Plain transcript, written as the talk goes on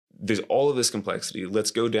there's all of this complexity.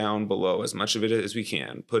 Let's go down below as much of it as we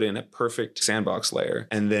can, put in a perfect sandbox layer,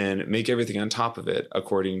 and then make everything on top of it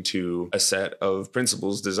according to a set of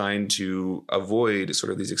principles designed to avoid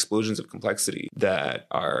sort of these explosions of complexity that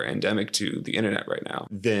are endemic to the internet right now.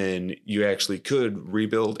 Then you actually could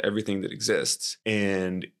rebuild everything that exists,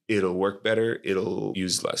 and it'll work better, it'll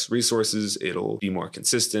use less resources, it'll be more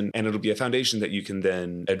consistent, and it'll be a foundation that you can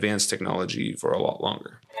then advance technology for a lot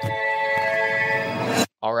longer.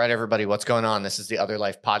 All right, everybody, what's going on? This is the Other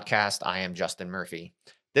Life Podcast. I am Justin Murphy.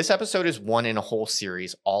 This episode is one in a whole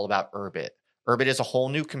series all about Urbit. Urbit is a whole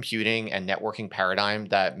new computing and networking paradigm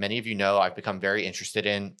that many of you know I've become very interested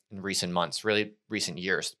in recent months, really recent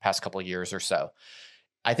years, the past couple of years or so.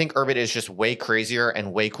 I think Urbit is just way crazier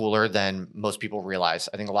and way cooler than most people realize.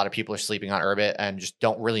 I think a lot of people are sleeping on Urbit and just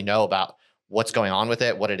don't really know about what's going on with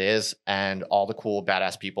it, what it is, and all the cool,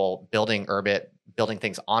 badass people building Urbit, building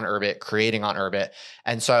things on Urbit, creating on Urbit.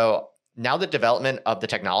 And so now the development of the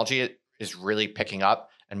technology is really picking up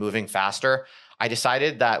and moving faster. I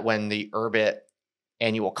decided that when the Urbit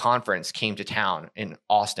annual conference came to town in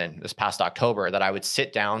Austin this past October, that I would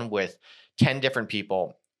sit down with 10 different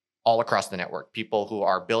people all across the network, people who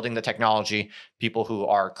are building the technology, people who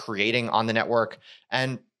are creating on the network,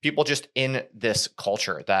 and people just in this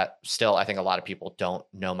culture that still I think a lot of people don't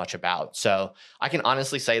know much about. So I can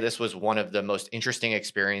honestly say this was one of the most interesting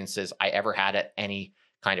experiences I ever had at any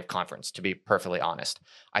kind of conference, to be perfectly honest.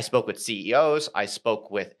 I spoke with CEOs, I spoke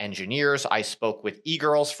with engineers, I spoke with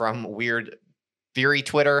e-girls from weird theory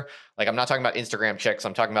Twitter. Like, I'm not talking about Instagram chicks,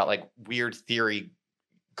 I'm talking about like weird theory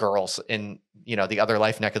girls in, you know, the Other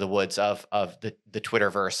Life neck of the woods of the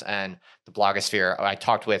Twitterverse and the blogosphere. I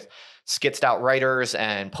talked with skitzed out writers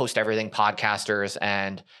and post everything podcasters,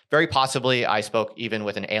 and very possibly I spoke even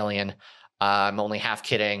with an alien. I'm only half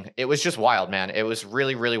kidding. It was just wild, man. It was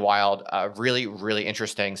really, really wild. Really, really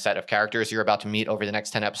interesting set of characters you're about to meet over the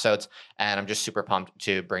next 10 episodes. And I'm just super pumped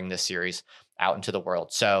to bring this series out into the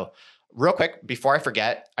world. So real quick, before I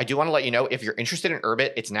forget, I do want to let you know, if you're interested in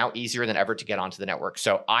Urbit, it's now easier than ever to get onto the network.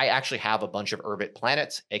 So I actually have a bunch of Urbit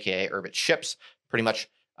planets, aka Urbit ships, pretty much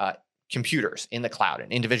computers in the cloud,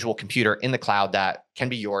 an individual computer in the cloud that can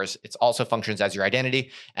be yours. It also functions as your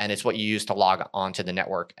identity, and it's what you use to log onto the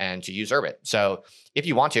network and to use Urbit. So if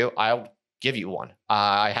you want to, I'll give you one.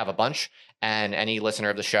 I have a bunch, and any listener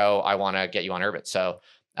of the show, I want to get you on Urbit. So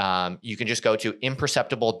you can just go to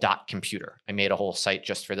imperceptible.computer. I made a whole site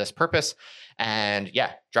just for this purpose. And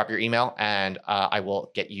yeah, drop your email and I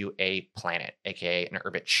will get you a planet, aka an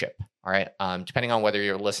Urbit ship. All right. Depending on whether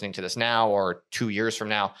you're listening to this now or 2 years from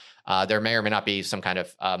now, there may or may not be some kind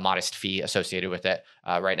of modest fee associated with it.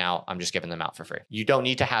 Right now, I'm just giving them out for free. You don't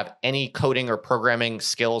need to have any coding or programming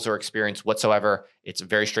skills or experience whatsoever. It's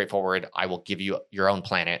very straightforward. I will give you your own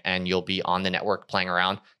planet and you'll be on the network playing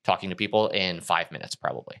around, talking to people in 5 minutes,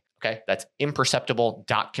 probably. Okay. That's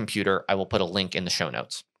imperceptible.computer. I will put a link in the show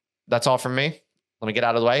notes. That's all from me. Let me get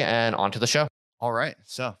out of the way and on to the show. All right.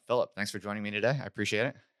 So, Philip, thanks for joining me today. I appreciate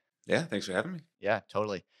it. Yeah, thanks for having me. Yeah,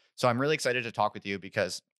 totally. So I'm really excited to talk with you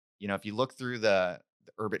because, you know, if you look through the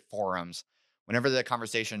Urbit forums, whenever the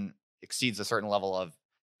conversation exceeds a certain level of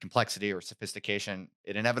complexity or sophistication,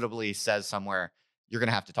 it inevitably says somewhere, you're going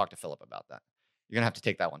to have to talk to Philip about that. You're going to have to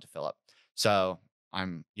take that one to Philip. So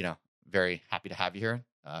I'm, you know, very happy to have you here,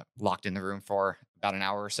 locked in the room for about an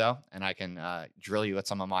hour or so, and I can drill you with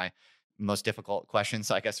some of my most difficult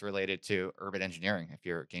questions, I guess, related to Urbit engineering, if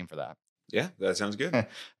you're game for that. Yeah, that sounds good.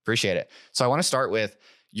 Appreciate it. So I want to start with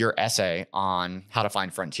your essay on how to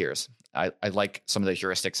find frontiers. I like some of the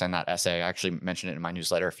heuristics in that essay. I actually mentioned it in my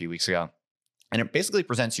newsletter a few weeks ago. And it basically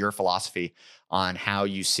presents your philosophy on how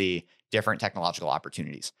you see different technological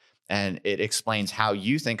opportunities. And it explains how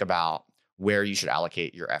you think about where you should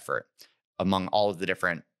allocate your effort among all of the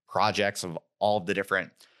different projects of all of the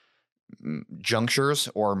different junctures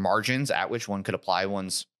or margins at which one could apply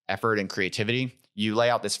one's effort and creativity. You lay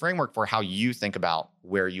out this framework for how you think about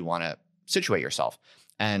where you want to situate yourself.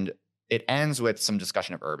 And it ends with some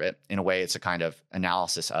discussion of Urbit. In a way, it's a kind of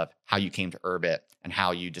analysis of how you came to Urbit and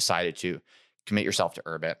how you decided to commit yourself to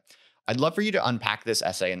Urbit. I'd love for you to unpack this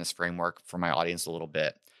essay and this framework for my audience a little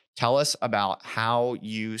bit. Tell us about how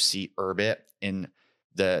you see Urbit in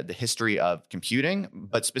the history of computing,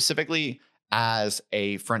 but specifically as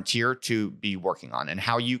a frontier to be working on, and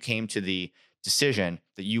how you came to the decision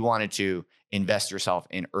that you wanted to invest yourself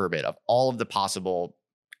in Urbit. Of all of the possible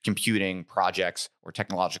computing projects or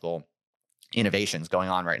technological innovations going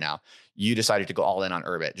on right now, you decided to go all in on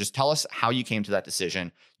Urbit. Just tell us how you came to that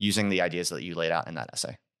decision using the ideas that you laid out in that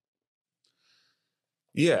essay.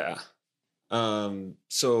 Yeah.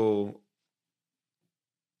 So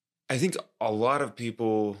I think a lot of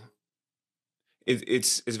people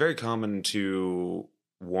it's very common to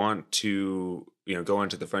want to, go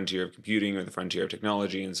into the frontier of computing or the frontier of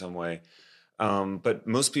technology in some way. But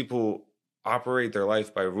most people operate their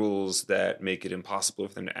life by rules that make it impossible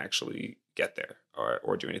for them to actually get there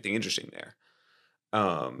or do anything interesting there.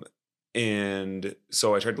 And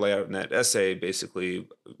so I tried to lay out in that essay, basically,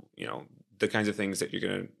 the kinds of things that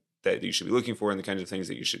that you should be looking for, and the kinds of things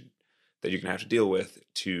that you're going to have to deal with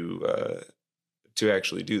to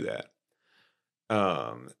actually do that.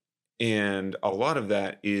 And a lot of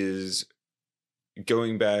that is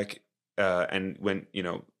going back and when,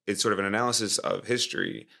 it's sort of an analysis of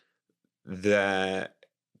history that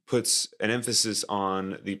puts an emphasis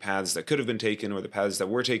on the paths that could have been taken or the paths that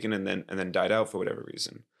were taken and then died out for whatever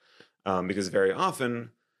reason. Because very often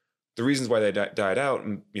the reasons why they died out,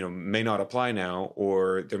 may not apply now,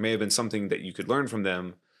 or there may have been something that you could learn from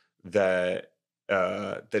them that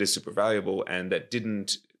is super valuable and that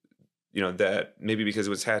didn't, that maybe because it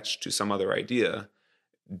was attached to some other idea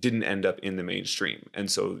didn't end up in the mainstream. And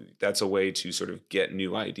so that's a way to sort of get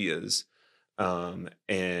new ideas and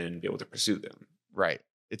be able to pursue them. Right.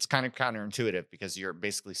 It's kind of counterintuitive because you're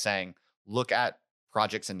basically saying, look at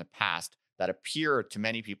projects in the past that appear to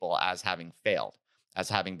many people as having failed, as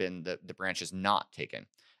having been the branches not taken.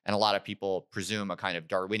 And a lot of people presume a kind of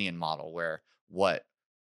Darwinian model where what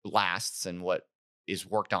lasts and what is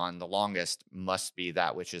worked on the longest must be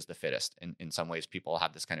that which is the fittest. In some ways, people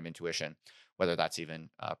have this kind of intuition, whether that's even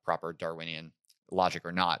proper Darwinian logic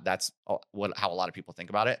or not. That's how a lot of people think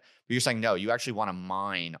about it. But you're saying, no, you actually want to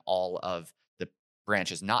mine all of the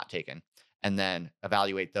branches not taken and then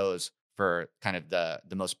evaluate those for kind of the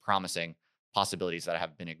most promising possibilities that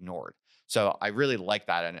have been ignored. So I really like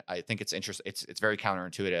that. And I think it's interesting. It's very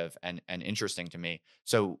counterintuitive and interesting to me.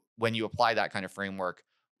 So when you apply that kind of framework,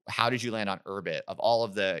 how did you land on Urbit? Of all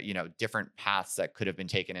of the, different paths that could have been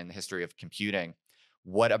taken in the history of computing,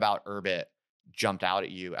 what about Urbit jumped out at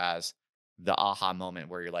you as the aha moment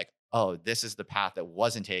where you're like, oh, this is the path that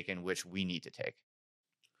wasn't taken, which we need to take?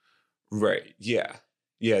 Right. Yeah.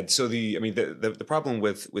 Yeah. So the problem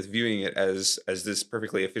with viewing it as this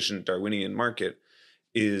perfectly efficient Darwinian market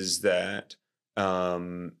is that a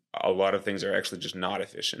lot of things are actually just not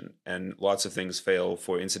efficient, and lots of things fail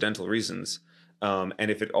for incidental reasons. And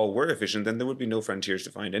if it all were efficient, then there would be no frontiers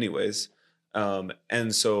to find anyways.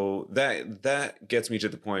 And so that gets me to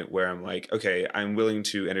the point where I'm like, okay, I'm willing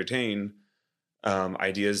to entertain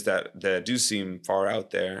ideas that do seem far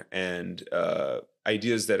out there, and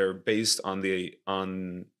ideas that are based on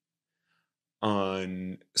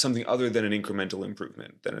something other than an incremental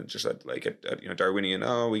improvement, than just like a Darwinian.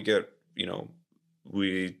 Oh,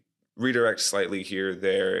 we redirect slightly here,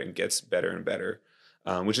 there, and gets better and better,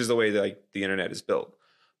 which is the way that the internet is built.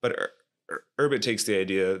 But Urbit takes the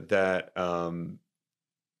idea that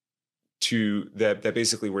that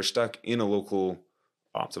basically we're stuck in a local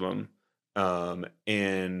optimum,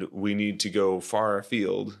 and we need to go far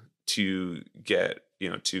afield to get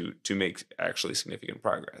to make actually significant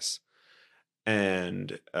progress.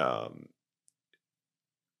 And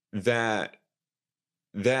that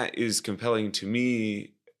is compelling to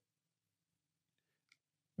me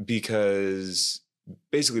because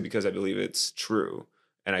I believe it's true,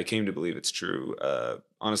 and I came to believe it's true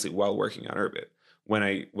honestly while working on Urbit. When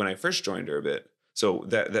I first joined Urbit, so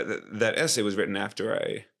that essay was written after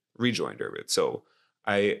I rejoined Urbit. So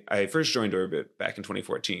I first joined Urbit back in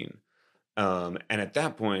 2014, and at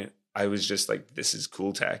that point I was just like, this is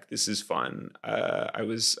cool tech, this is fun. I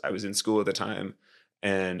was in school at the time,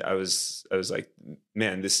 and I was like,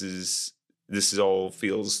 man, this is all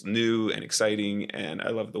feels new and exciting, and I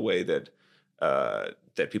love the way that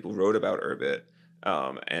people wrote about Urbit,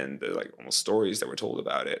 and the like almost stories that were told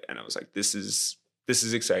about it. And I was like, this is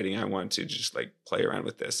exciting. I want to just like play around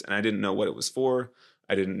with this. And I didn't know what it was for.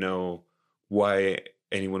 I didn't know why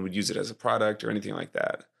anyone would use it as a product or anything like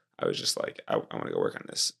that. I was just like, I want to go work on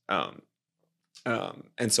this.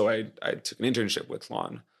 And so I took an internship with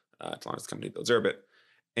Tlon. Tlon is the company that builds Urbit,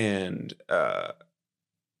 and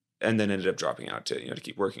then ended up dropping out to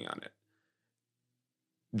keep working on it.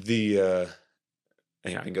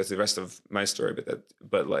 I can go through the rest of my story,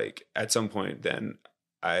 but like at some point, then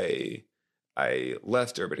I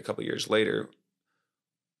left Urbit a couple of years later,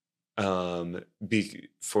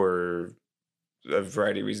 for a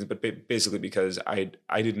variety of reasons, but basically because I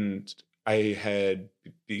had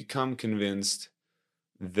become convinced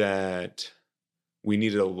that we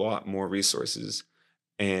needed a lot more resources,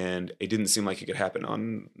 and it didn't seem like it could happen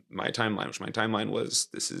on my timeline, which my timeline was,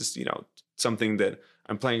 this is, something that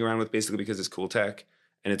I'm playing around with basically because it's cool tech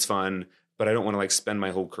and it's fun, but I don't want to like spend my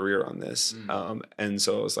whole career on this. And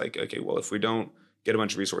so I was like, okay, well, if we don't get a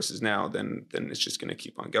bunch of resources now, then it's just going to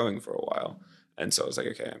keep on going for a while. And so I was like,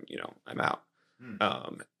 okay, I'm out.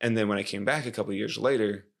 And then when I came back a couple of years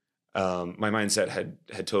later, my mindset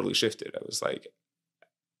had totally shifted. I was like,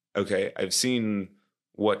 okay, I've seen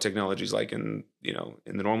what technology is like in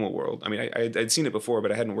the normal world. I mean, I'd seen it before,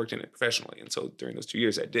 but I hadn't worked in it professionally. And so during those 2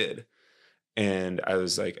 years I did. And I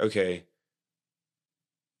was like, okay,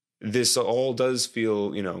 this all does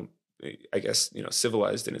feel, I guess,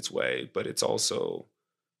 civilized in its way, but it's also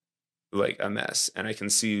like a mess. And I can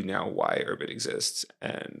see now why Urbit exists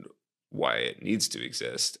and why it needs to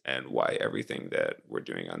exist and why everything that we're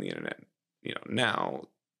doing on the internet, now,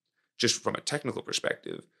 just from a technical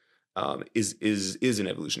perspective, is an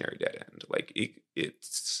evolutionary dead end. Like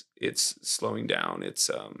it's slowing down.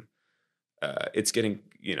 It's getting,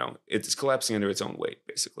 it's collapsing under its own weight,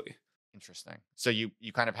 basically. Interesting. So you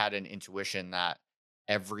kind of had an intuition that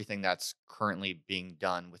everything that's currently being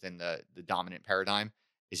done within the dominant paradigm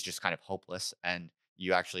is just kind of hopeless, and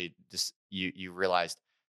you actually just you realized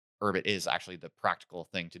Urbit is actually the practical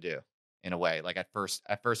thing to do in a way. Like at first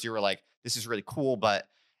you were like, this is really cool, but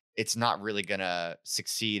it's not really gonna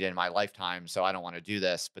succeed in my lifetime, so I don't want to do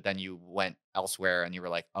this. But then you went elsewhere and you were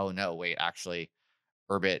like, oh no, wait, actually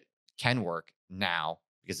Urbit can work now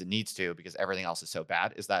because it needs to, because everything else is so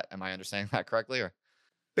bad. Am I understanding that correctly? Or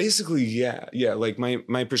Basically, yeah. Like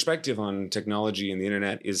my perspective on technology and the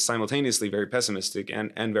internet is simultaneously very pessimistic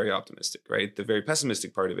and very optimistic, right? The very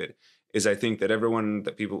pessimistic part of it is I think that everything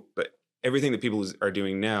that people are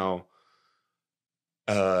doing now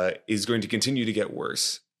is going to continue to get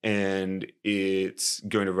worse, and it's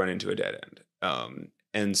going to run into a dead end.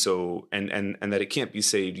 And so, and that it can't be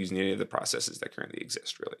saved using any of the processes that currently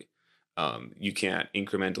exist, really. You can't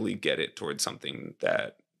incrementally get it towards something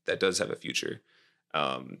that does have a future.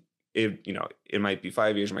 It might be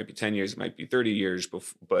 5 years, it might be 10 years, it might be 30 years,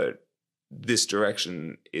 but this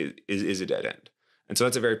direction is a dead end. And so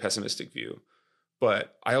that's a very pessimistic view.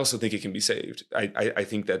 But I also think it can be saved. I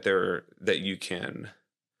think that you can,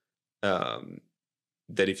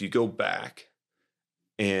 that if you go back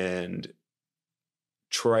and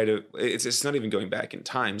try to, it's not even going back in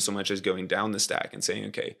time so much as going down the stack and saying,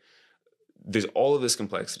 okay, there's all of this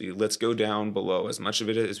complexity. Let's go down below as much of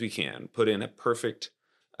it as we can, put in a perfect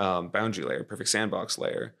boundary layer, perfect sandbox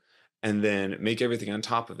layer, and then make everything on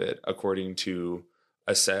top of it according to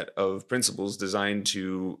a set of principles designed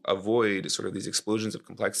to avoid sort of these explosions of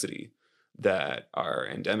complexity that are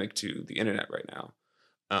endemic to the internet right now.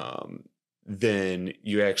 Then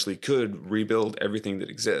you actually could rebuild everything that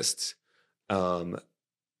exists, and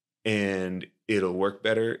it'll work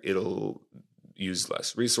better. It'll use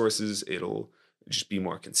less resources. It'll just be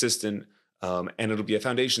more consistent. And it'll be a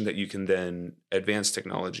foundation that you can then advance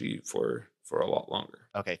technology for a lot longer.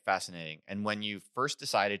 Okay, fascinating. And when you first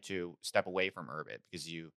decided to step away from Urbit,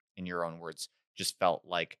 because you, in your own words, just felt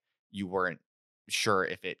like you weren't sure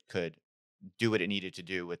if it could do what it needed to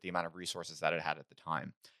do with the amount of resources that it had at the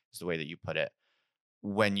time, is the way that you put it.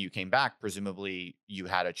 When you came back, presumably you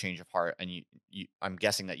had a change of heart, and I'm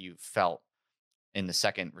guessing that you felt in the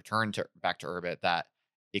second return back to Urbit that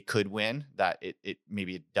it could win, that it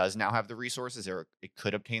maybe it does now have the resources, or it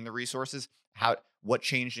could obtain the resources. What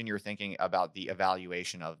changed in your thinking about the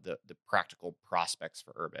evaluation of the practical prospects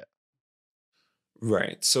for Urbit?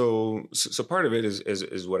 Right. So part of it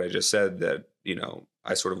is what I just said, that,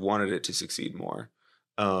 I sort of wanted it to succeed more.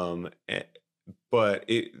 But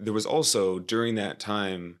there was also during that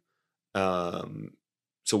time,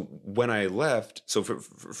 so when I left, so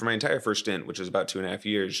for my entire first stint, which was about 2.5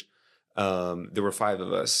 years, there were 5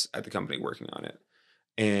 of us at the company working on it.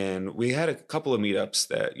 And we had a couple of meetups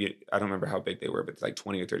that I don't remember how big they were, but like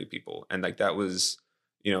 20 or 30 people. And like that was,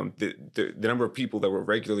 the number of people that were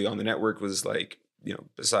regularly on the network was like,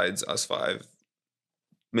 besides us 5,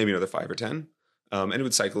 maybe another 5 or 10. And it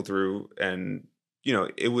would cycle through, and,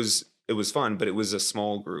 it was fun, but it was a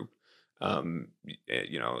small group, in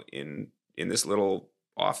this little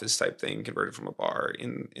office type thing converted from a bar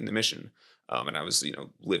in the Mission. And I was,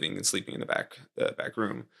 living and sleeping in the back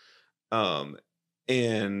room.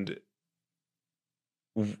 And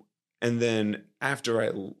then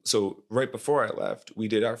so right before I left, we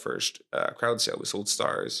did our first crowd sale. We sold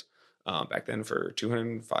stars back then for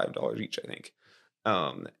 $205 each, I think.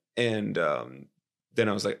 Then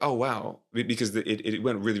I was like, oh, wow, because it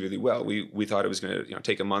went really, really well. We thought it was going to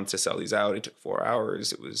take a month to sell these out. It took 4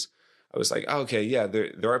 hours. I was like, oh, okay, yeah,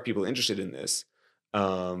 there are people interested in this.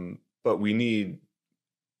 But we need,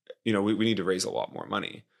 we need to raise a lot more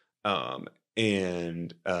money.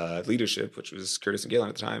 And leadership, which was Curtis and Galen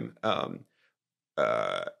at the time,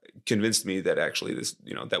 convinced me that actually this,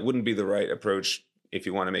 that wouldn't be the right approach if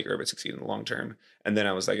you want to make Urbit succeed in the long term. And then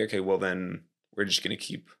I was like, okay, well then we're just going to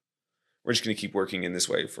keep working in this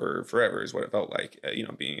way for forever is what it felt like,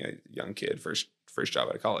 being a young kid, first job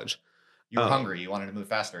out of college. You were hungry. You wanted to move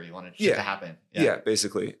faster. You wanted shit to happen. Yeah,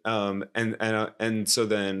 basically. And so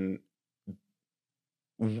then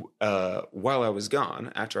while I was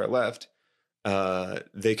gone, after I left,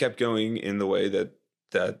 they kept going in the way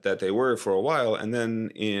that they were for a while. And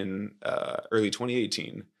then in early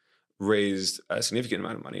 2018, raised a significant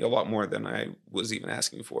amount of money, a lot more than I was even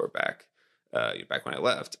asking for back when I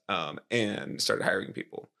left, and started hiring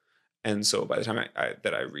people. And so by the time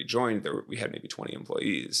I rejoined, we had maybe 20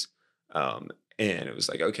 employees. And it was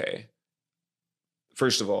like, okay,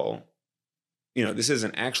 first of all, this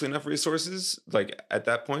isn't actually enough resources like at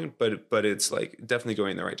that point, but it's like definitely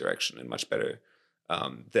going in the right direction and much better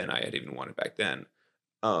than I had even wanted back then.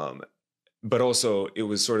 But also it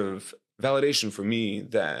was sort of validation for me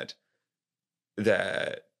that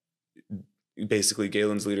basically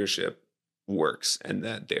Galen's leadership works, and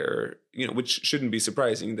that they're, which shouldn't be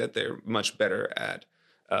surprising, that they're much better at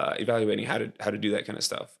evaluating how to do that kind of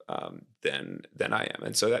stuff than I am.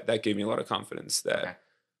 And so that gave me a lot of confidence that,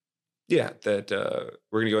 we're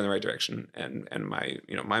going to go in the right direction. And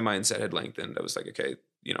my mindset had lengthened. I was like, okay,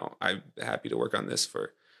 I'm happy to work on this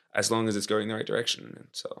for as long as it's going in the right direction. And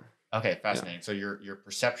so. Okay. Fascinating. Yeah. So your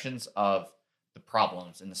perceptions of the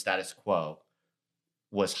problems in the status quo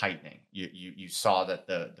was heightening. You saw that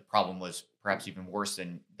the problem was perhaps even worse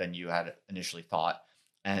than you had initially thought.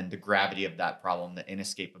 And the gravity of that problem, the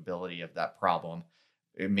inescapability of that problem,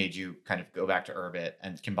 it made you kind of go back to Urbit,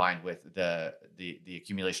 and combined with the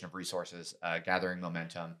accumulation of resources, gathering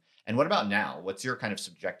momentum. And what about now? What's your kind of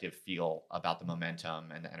subjective feel about the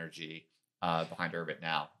momentum and the energy behind Urbit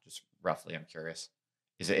now? Just roughly, I'm curious.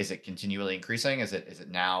 Is it continually increasing? Is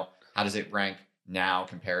it now? How does it rank now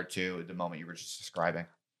compared to the moment you were just describing?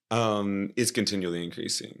 It's continually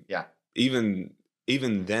increasing. Yeah. Even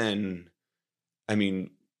then, I mean,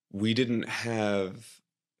 we didn't have,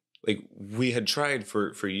 like, we had tried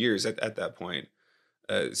for years at that point,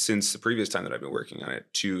 since the previous time that I've been working on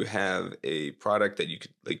it, to have a product that you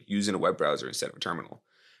could like use in a web browser instead of a terminal.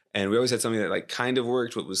 And we always had something that like kind of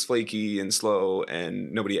worked, but was flaky and slow,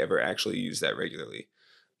 and nobody ever actually used that regularly.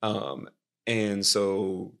 And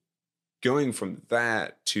so going from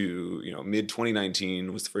that to, mid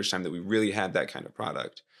 2019 was the first time that we really had that kind of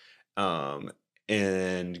product.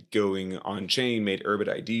 And going on chain made Urbit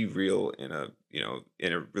ID real in a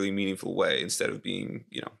really meaningful way, instead of being,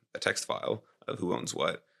 a text file of who owns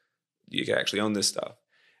what. You can actually own this stuff.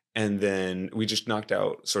 And then we just knocked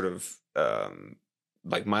out sort of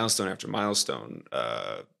like milestone after milestone.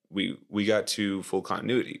 We got to full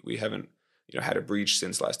continuity. We haven't, had a breach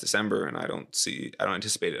since last December, and I don't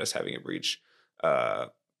anticipate us having a breach,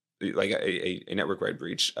 like a network-wide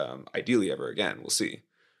breach, ideally ever again. We'll see.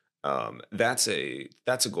 That's a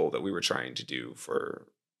goal that we were trying to do for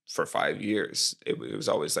 5 years. It was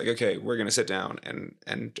always like, okay, we're going to sit down and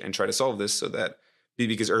try to solve this, so that,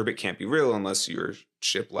 because Urbit can't be real unless your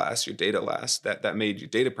ship lasts, your data lasts. That made your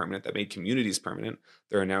data permanent. That made communities permanent.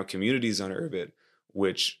 There are now communities on Urbit,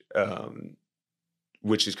 which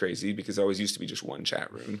is crazy, because there always used to be just one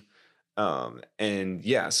chat room. And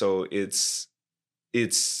yeah, so it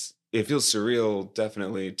feels surreal,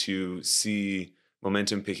 definitely, to see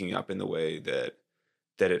momentum picking up in the way that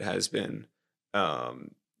it has been.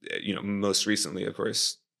 Most recently, of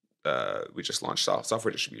course, we just launched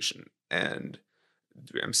software distribution, and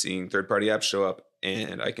I'm seeing third-party apps show up,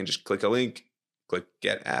 and I can just click a link, click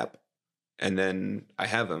get app, and then I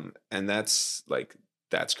have them. And that's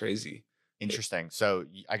crazy. Interesting. So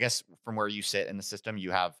I guess from where you sit in the system,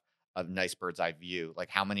 you have a nice bird's eye view. Like,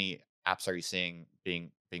 how many apps are you seeing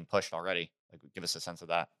being pushed already? Like, give us a sense of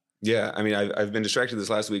that. Yeah, I mean, I've been distracted this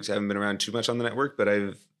last week, so I haven't been around too much on the network, but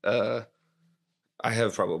I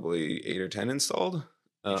have probably 8 or 10 installed.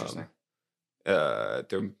 Interesting.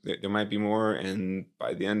 There might be more, and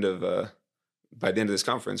by the end of this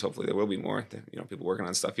conference, hopefully there will be more. People working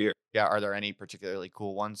on stuff here. Yeah, are there any particularly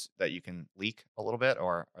cool ones that you can leak a little bit,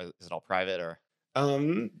 or is it all private? Or I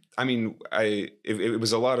mean, it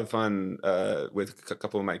was a lot of fun with a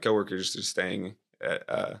couple of my coworkers just staying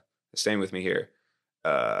with me here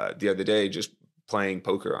the other day, just playing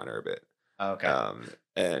poker on Urbit. Okay.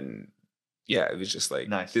 And yeah, it was just like,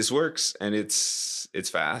 nice. This works, and it's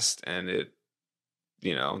fast, and it,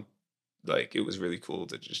 like, it was really cool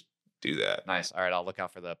to just do that. Nice. All right, I'll look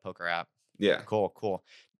out for the poker app. Yeah. Cool.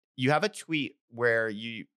 You have a tweet where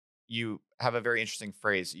you have a very interesting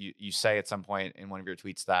phrase. You say at some point in one of your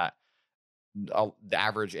tweets that the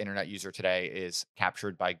average internet user today is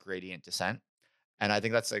captured by gradient descent. And I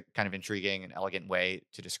think that's a kind of intriguing and elegant way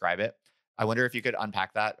to describe it. I wonder if you could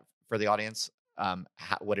unpack that for the audience,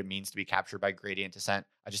 what it means to be captured by gradient descent.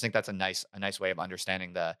 I just think that's a nice way of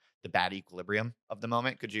understanding the bad equilibrium of the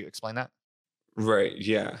moment. Could you explain that? Right.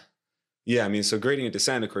 Yeah. Yeah. I mean, so gradient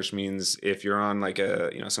descent, of course, means if you're on like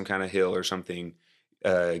some kind of hill or something,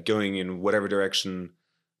 going in whatever direction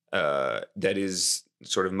that is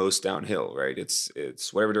sort of most downhill, right?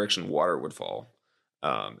 It's whatever direction water would fall,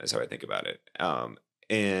 is how I think about it.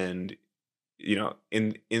 And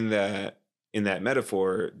in that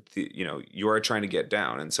metaphor, you are trying to get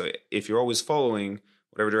down, and so if you're always following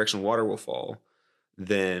whatever direction water will fall,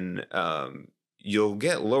 then you'll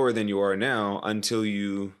get lower than you are now until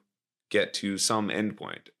you get to some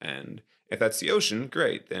endpoint. And if that's the ocean,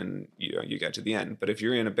 great, then you get to the end. But if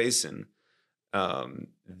you're in a basin,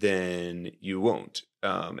 then you won't.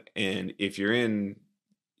 And if you're in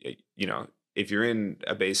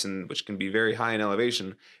a basin which can be very high in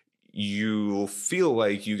elevation, you'll feel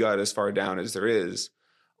like you got as far down as there is,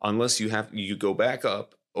 unless you go back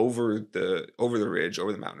up over the ridge,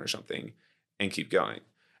 over the mountain or something, and keep going.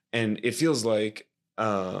 And it feels like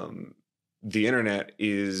the internet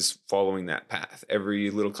is following that path. Every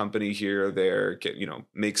little company here or there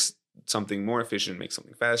makes something more efficient, makes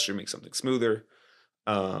something faster, makes something smoother.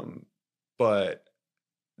 But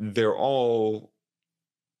they're all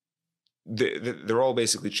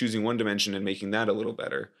basically choosing one dimension and making that a little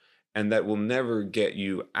better. And that will never get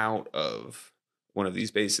you out of one of these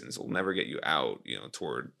basins. It will never get you out,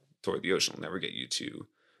 toward the ocean. It will never get you to,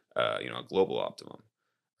 a global optimum.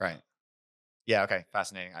 Right. Yeah. Okay.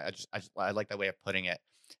 Fascinating. I like that way of putting it,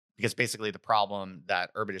 because basically the problem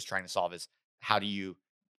that Urbit is trying to solve is, how do you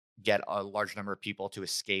get a large number of people to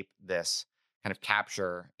escape this kind of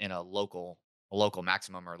capture in a local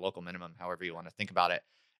maximum or local minimum, however you want to think about it,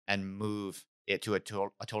 and move it to a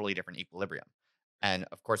totally different equilibrium. And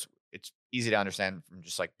of course, it's easy to understand from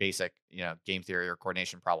just like basic, game theory or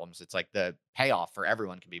coordination problems. It's like the payoff for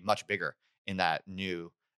everyone can be much bigger in that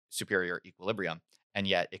new superior equilibrium. And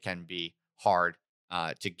yet it can be hard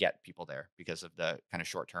to get people there because of the kind of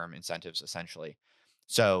short-term incentives, essentially.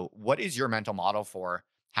 So what is your mental model for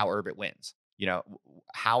how Urbit wins?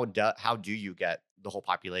 How do you get the whole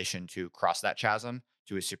population to cross that chasm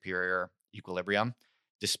to a superior equilibrium,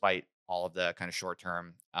 despite all of the kind of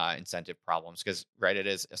short-term incentive problems? Because, right, it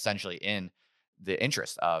is essentially in the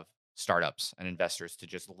interest of startups and investors to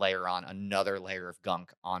just layer on another layer of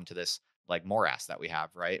gunk onto this like morass that we have,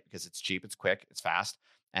 right? Because it's cheap, it's quick, it's fast,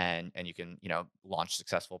 and you can launch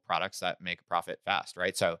successful products that make a profit fast,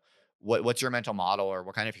 right? So what's your mental model, or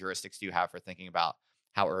what kind of heuristics do you have for thinking about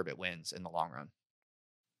how Urbit wins in the long run?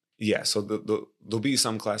 Yeah, so there'll be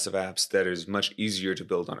some class of apps that is much easier to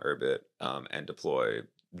build on Urbit and deploy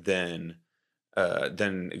than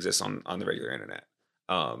exists on the regular internet.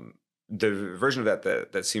 The version of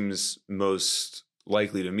that seems most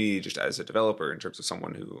likely to me, just as a developer, in terms of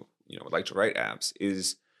someone who would like to write apps,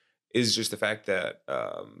 is just the fact that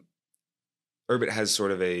Urbit has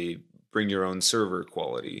sort of a bring your own server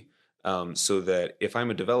quality, so that if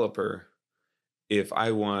I'm a developer, if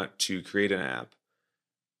I want to create an app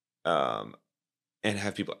and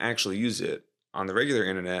have people actually use it on the regular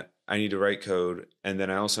internet, I need to write code, and then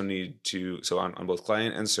I also need to, so on both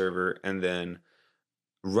client and server, and then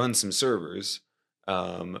run some servers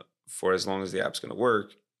for as long as the app's going to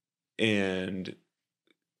work, and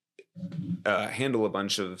handle a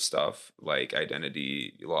bunch of stuff like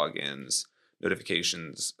identity, logins,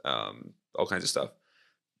 notifications, all kinds of stuff,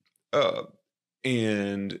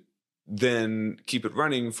 and then keep it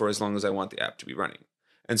running for as long as I want the app to be running.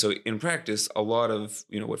 And so in practice, a lot of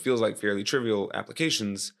what feels like fairly trivial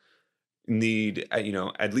applications need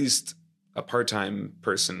at least a part-time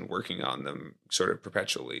person working on them sort of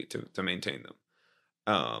perpetually to maintain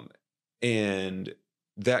them. And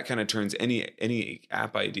that kind of turns any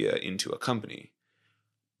app idea into a company.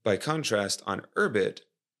 By contrast, on Urbit,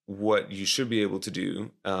 what you should be able to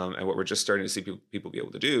do, and what we're just starting to see people be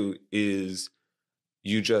able to do, is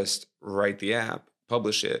you just write the app,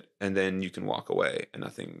 publish it, and then you can walk away, and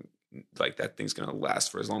nothing like that thing's going to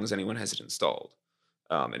last for as long as anyone has it installed.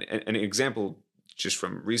 And an example just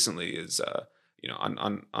from recently is,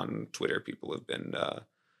 on Twitter, people have been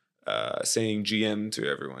saying GM to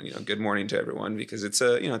everyone, good morning to everyone, because it's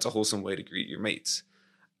a wholesome way to greet your mates.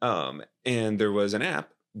 And there was an app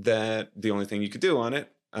that the only thing you could do on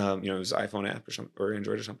it, it was an iPhone app or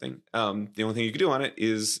Android or something. The only thing you could do on it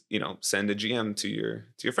is, send a GM to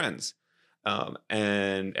your friends.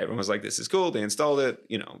 And everyone was like, this is cool. They installed it.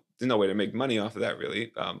 There's no way to make money off of that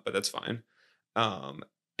really. But that's fine.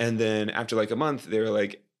 And then after like a month, they were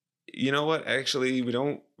like, you know what? Actually, we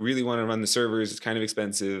don't really want to run the servers. It's kind of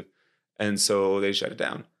expensive. And so they shut it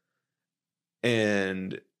down.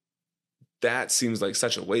 And that seems like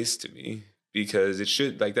such a waste to me because it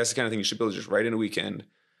should, like, that's the kind of thing you should build just right in a weekend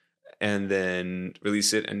and then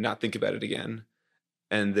release it and not think about it again.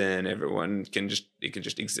 And then everyone can just, it can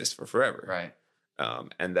just exist for forever. Right.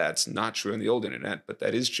 And that's not true on the old internet, but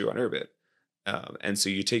that is true on Urbit. And so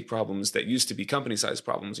you take problems that used to be company-sized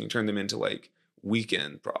problems and you turn them into like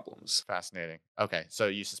weekend problems. Fascinating. Okay. So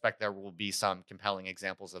you suspect there will be some compelling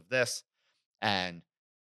examples of this, and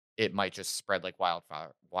it might just spread like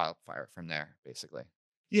wildfire from there, basically.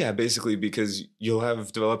 Yeah, basically, because you'll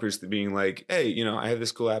have developers being like, hey, you know, I have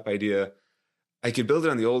this cool app idea. I could build it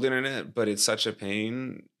on the old internet, but it's such a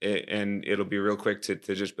pain, and it'll be real quick to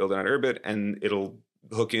just build it on Urbit, and it'll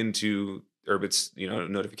hook into Urbit's, you know,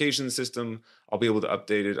 notification system. I'll be able to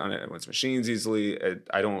update it on everyone's machines easily.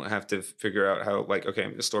 I don't have to figure out how, like, okay, I'm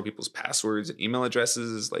going to store people's passwords and email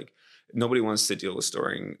addresses. Like, nobody wants to deal with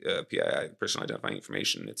storing PII, personal identifying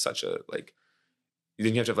information. It's such a, like,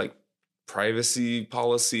 then you have to have like privacy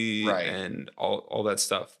policy Right. and all that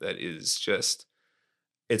stuff that is just,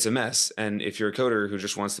 it's a mess. And if you're a coder who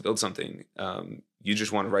just wants to build something, you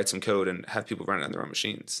just want to write some code and have people run it on their own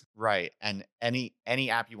machines. Right. And any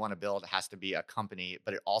app you want to build has to be a company,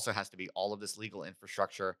 but it also has to be all of this legal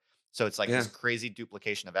infrastructure. So it's like Yeah. this crazy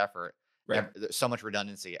duplication of effort. Right. There's so much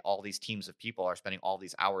redundancy. All these teams of people are spending all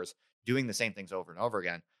these hours doing the same things over and over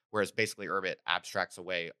again. Whereas basically Urbit abstracts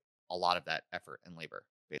away a lot of that effort and labor,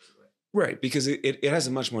 basically. Right. Because it has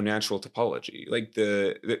a much more natural topology. Like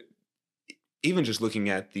the even just looking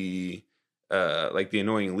at the like the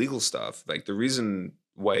annoying legal stuff, like the reason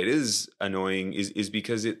why it is annoying is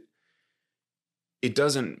because it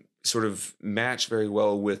doesn't sort of match very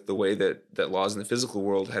well with the way that laws in the physical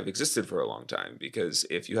world have existed for a long time. Because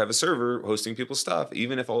if you have a server hosting people's stuff,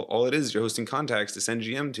 even if all it is you're hosting contacts to send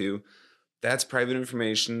GM to, that's private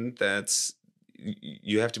information. That's,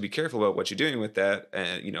 you have to be careful about what you're doing with that.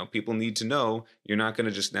 And, you know, people need to know you're not going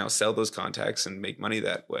to just now sell those contacts and make money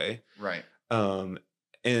that way. Right.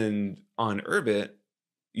 And on Urbit,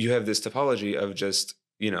 you have this topology of just,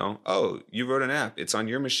 you know, oh, you wrote an app. It's on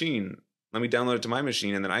your machine. Let me download it to my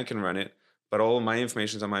machine and then I can run it. But all of my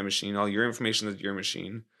information is on my machine. All your information is your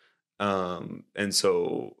machine. And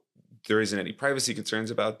so there isn't any privacy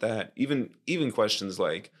concerns about that. Even questions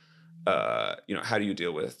like, you know, how do you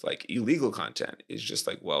deal with like illegal content is just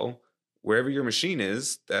like, well, wherever your machine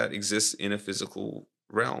is, that exists in a physical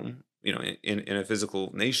realm, you know, in a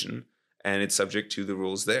physical nation, and it's subject to the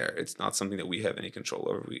rules there. It's not something that we have any control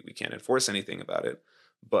over. We can't enforce anything about it,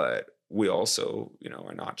 but we also, you know,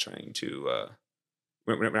 are not trying to,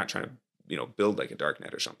 we're not trying to, you know, build like a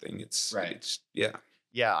darknet or something. It's Right. It's, yeah.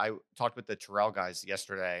 Yeah, I talked with the Terrell guys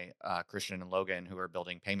yesterday, Christian and Logan, who are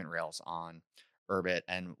building payment rails on Urbit,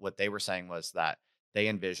 and what they were saying was that they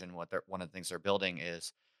envision one of the things they're building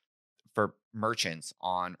is for merchants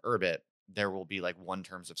on Urbit, there will be like one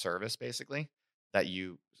terms of service basically that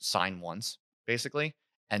you sign once, basically,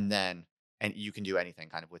 and you can do anything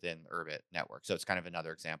kind of within the Urbit network. So it's kind of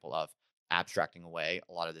another example of abstracting away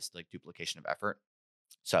a lot of this like duplication of effort.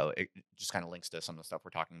 So it just kind of links to some of the stuff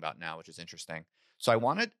we're talking about now, which is interesting. So I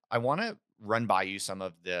want to run by you some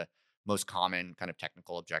of the most common kind of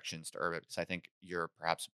technical objections to Urbit, because I think you're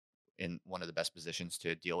perhaps in one of the best positions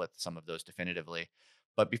to deal with some of those definitively.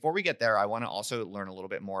 But before we get there, I want to also learn a little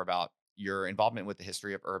bit more about your involvement with the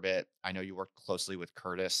history of Urbit. I know you worked closely with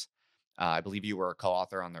Curtis. I believe you were a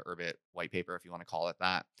co-author on the Urbit white paper, if you want to call it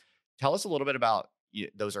that. Tell us a little bit about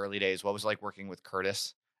those early days. What was it like working with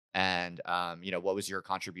Curtis? And you know, what was your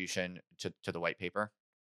contribution to the white paper?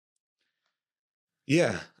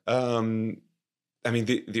 Yeah. I mean,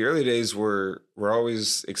 the early days were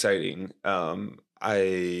always exciting.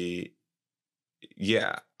 I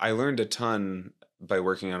learned a ton by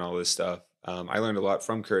working on all this stuff. I learned a lot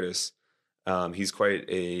from Curtis. He's quite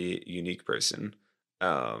a unique person,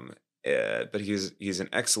 but he's an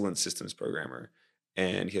excellent systems programmer,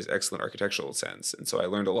 and he has excellent architectural sense. And so I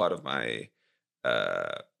learned a lot of my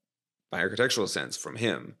architectural sense from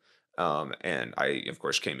him. And I, of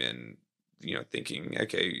course, came in, you know, thinking,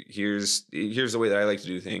 okay, here's the way that I like to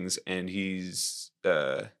do things, and he was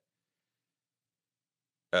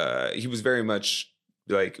very much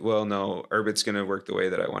like, well, no, Urbit's going to work the way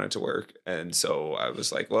that I want it to work. And so I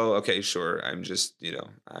was like, well, okay, sure. I'm just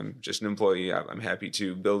an employee. I'm happy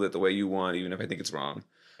to build it the way you want, even if I think it's wrong.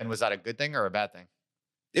 And was that a good thing or a bad thing?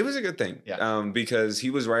 It was a good thing. Yeah. Because he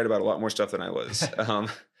was right about a lot more stuff than I was.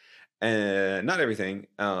 And not everything.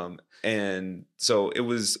 And so it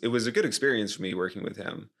was a good experience for me working with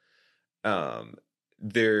him.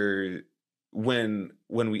 There when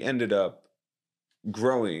we ended up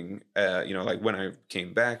growing, like when I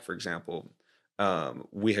came back, for example,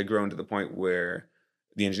 we had grown to the point where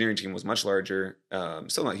the engineering team was much larger,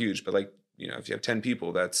 still not huge, but like, if you have 10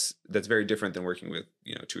 people, that's very different than working with,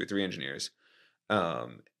 2 or 3 engineers.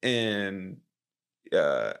 And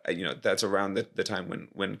that's around the time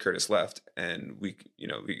when Curtis left, and we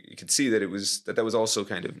could see that that was also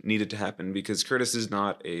kind of needed to happen, because Curtis is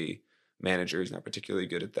not a manager. He's not particularly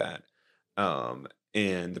good at that.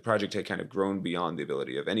 And the project had kind of grown beyond the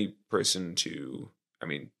ability of any person to, I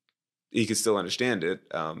mean, he could still understand it.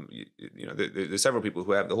 There's several people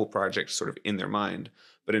who have the whole project sort of in their mind,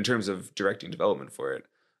 but in terms of directing development for it,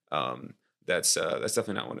 that's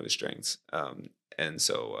definitely not one of his strengths. And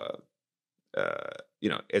so,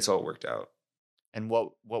 it's all worked out. And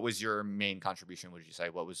what was your main contribution? Would you say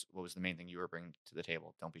what was the main thing you were bringing to the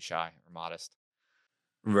table? Don't be shy or modest.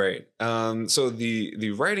 Right. So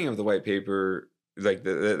the writing of the white paper, like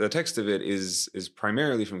the text of it, is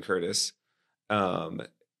primarily from Curtis. And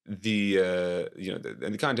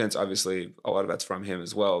the contents, obviously, a lot of that's from him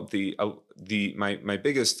as well. My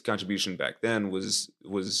biggest contribution back then was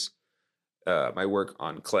my work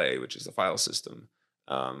on Clay, which is a file system.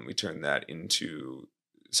 We turned that into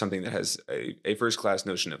something that has a first-class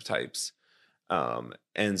notion of types.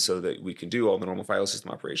 And so that we can do all the normal file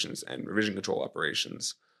system operations and revision control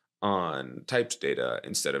operations on typed data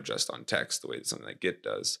instead of just on text, the way that something like Git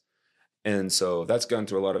does. And so that's gone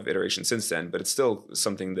through a lot of iteration since then, but it's still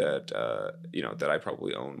something that that I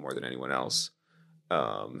probably own more than anyone else.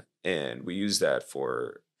 And we use that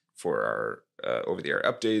for our over-the-air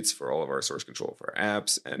updates, for all of our source control for our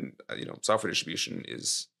apps, and software distribution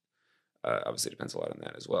is obviously depends a lot on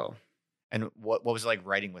that as well. And what was it like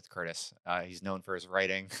writing with Curtis? He's known for his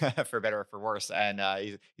writing, for better or for worse, and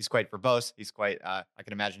he's quite verbose. He's quite. I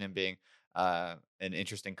can imagine him being an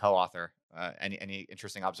interesting co-author. Any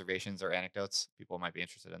interesting observations or anecdotes? People might be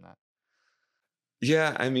interested in that.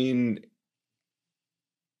 Yeah, I mean,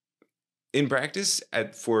 in practice,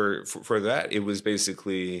 for that, it was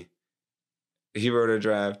basically he wrote a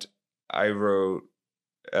draft, I wrote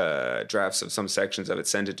drafts of some sections of it,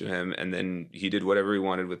 sent it to him, and then he did whatever he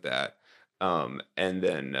wanted with that. And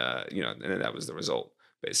then and then that was the result,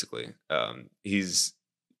 basically. I'm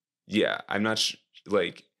not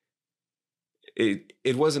like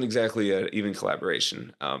it wasn't exactly an even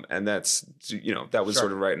collaboration, and that's that was Sure.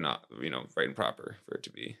 sort of right and proper for it to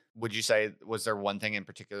be. Would you say, was there one thing in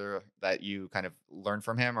particular that you kind of learned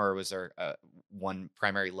from him, or was there one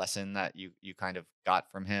primary lesson that you kind of got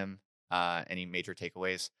from him? Any major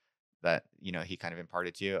takeaways that he kind of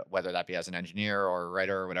imparted to you, whether that be as an engineer or a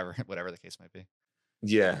writer or whatever the case might be?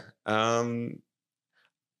 Yeah.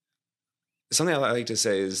 Something I like to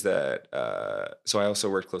say is that so I also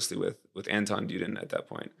worked closely with Anton Duden at that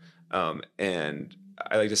point, and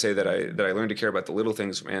I like to say that I learned to care about the little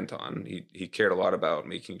things from Anton. He cared a lot about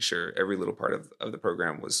making sure every little part of the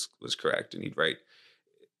program was correct, and he'd write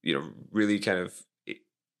really kind of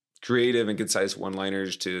creative and concise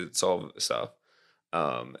one-liners to solve stuff.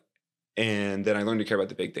 And then I learned to care about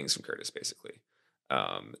the big things from Curtis, basically.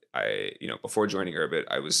 Before joining Urbit,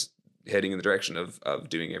 I was heading in the direction of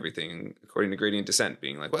doing everything according to gradient descent,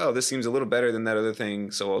 being like, well, this seems a little better than that other thing,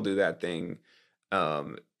 so I'll do that thing.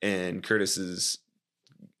 And Curtis's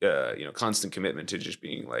constant commitment to just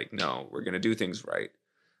being like, no, we're going to do things right.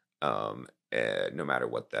 And no matter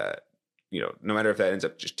what that, no matter if that ends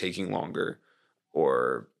up just taking longer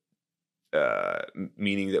or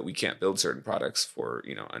meaning that we can't build certain products for,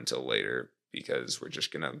 until later, because we're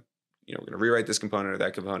just going to, we're going to rewrite this component or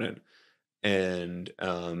that component. And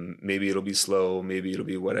maybe it'll be slow, maybe it'll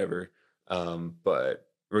be whatever, but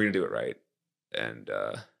we're going to do it right. And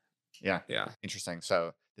yeah. Interesting.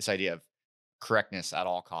 So this idea of correctness at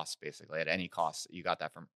all costs, basically at any cost, you got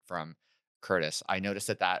that from Curtis. I noticed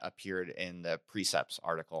that appeared in the precepts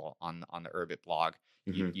article on the Urbit blog.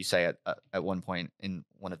 Mm-hmm. You say at one point in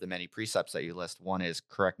one of the many precepts that you list, one is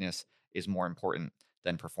correctness is more important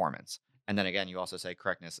than performance. And then again, you also say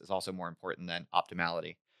correctness is also more important than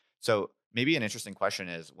optimality. So maybe an interesting question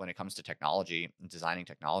is, when it comes to technology, designing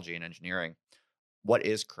technology and engineering, what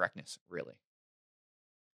is correctness really?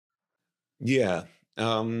 Yeah.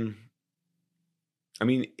 I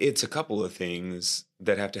mean, it's a couple of things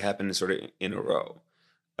that have to happen sort of in a row.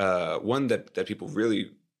 One that people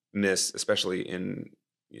really miss, especially in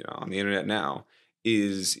on the internet now,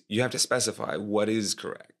 is you have to specify what is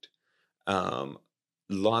correct.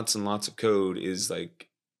 Lots and lots of code is like,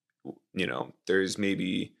 there's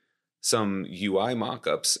maybe some UI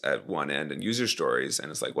mockups at one end and user stories, and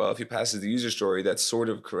it's like, well, if he passes the user story, that's sort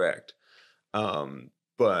of correct.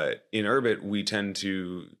 But in Urbit, we tend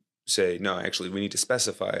to say, no, actually, we need to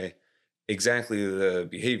specify exactly the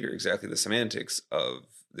behavior, exactly the semantics of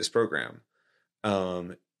this program.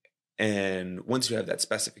 And once you have that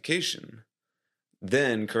specification,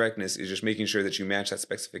 then correctness is just making sure that you match that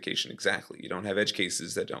specification exactly. You don't have edge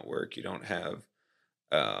cases that don't work. You don't have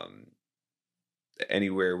um,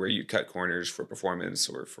 anywhere where you cut corners for performance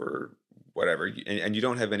or for whatever, and you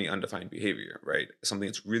don't have any undefined behavior, right? Something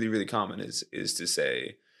that's really, really common is to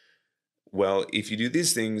say, well, if you do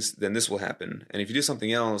these things, then this will happen, and if you do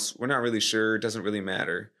something else, we're not really sure. It doesn't really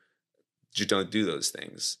matter. Just don't do those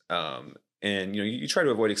things. And you try to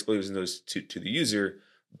avoid exposing those to the user,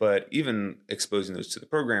 but even exposing those to the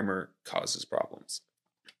programmer causes problems.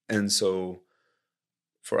 And so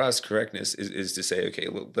for us, correctness is to say, okay,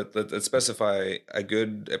 let's specify a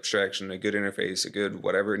good abstraction, a good interface, a good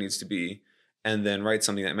whatever it needs to be, and then write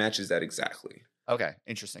something that matches that exactly. Okay,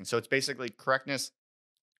 interesting. So it's basically correctness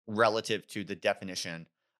relative to the definition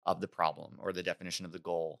of the problem or the definition of the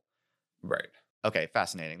goal. Right. Okay,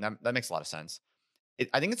 fascinating. That makes a lot of sense.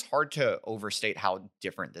 I think it's hard to overstate how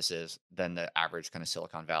different this is than the average kind of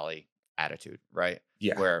Silicon Valley attitude, right?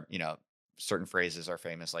 Yeah. Where, certain phrases are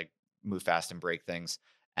famous, like move fast and break things.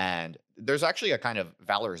 And there's actually a kind of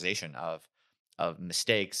valorization of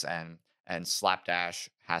mistakes and slapdash,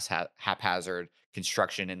 haphazard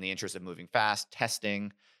construction in the interest of moving fast,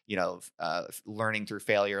 testing, learning through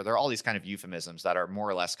failure. There are all these kind of euphemisms that are more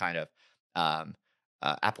or less kind of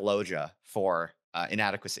apologia for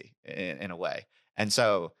inadequacy in a way. And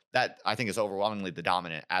so that I think is overwhelmingly the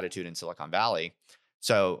dominant attitude in Silicon Valley.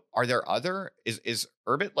 So are there is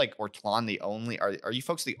Urbit or Tlon the only, are you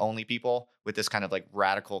folks the only people with this kind of like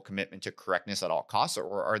radical commitment to correctness at all costs?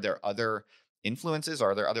 Or are there other influences?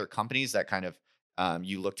 Are there other companies that kind of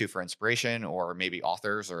you look to for inspiration, or maybe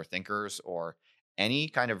authors or thinkers or any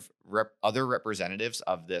kind of other representatives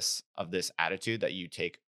of this attitude that you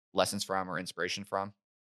take lessons from or inspiration from?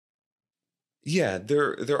 Yeah,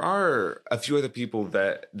 there are a few other people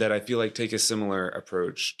that I feel like take a similar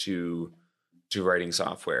approach to writing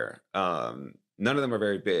software. None of them are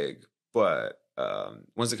very big, but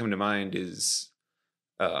ones that come to mind is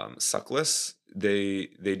Suckless. They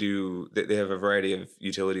have a variety of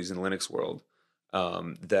utilities in the Linux world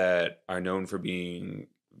that are known for being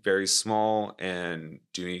very small and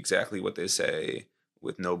doing exactly what they say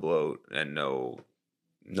with no bloat and no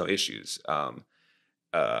issues.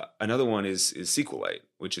 Another one is SQLite,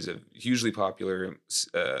 which is a hugely popular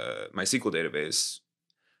MySQL database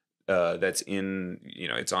that's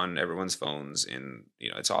it's on everyone's phones, and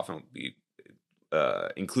it's often be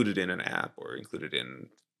included in an app or included in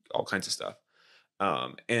all kinds of stuff.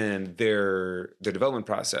 And their development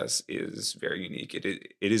process is very unique.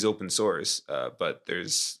 It is open source, but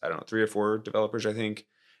there's, I don't know, 3 or 4 developers, I think,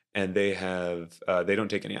 and they don't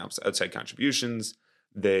take any outside contributions.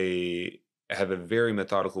 They have a very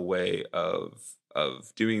methodical way of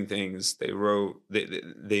doing things.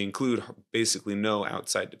 They include basically no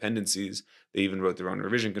outside dependencies. They even wrote their own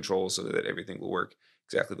revision control so that everything will work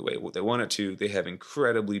exactly the way they want it to. They have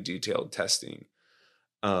incredibly detailed testing,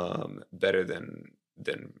 better than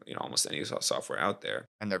almost any software out there.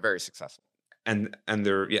 And they're very successful. And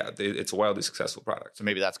it's a wildly successful product. So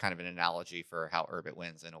maybe that's kind of an analogy for how Urbit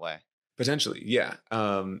wins in a way. Potentially, yeah.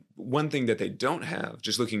 One thing that they don't have,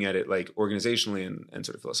 just looking at it like organizationally and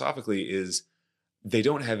sort of philosophically, is they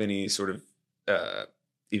don't have any sort of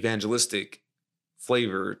evangelistic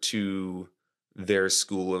flavor to their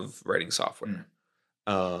school of writing software.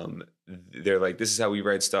 They're like, this is how we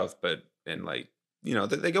write stuff, they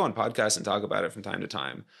go on podcasts and talk about it from time to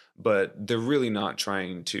time, but they're really not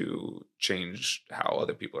trying to change how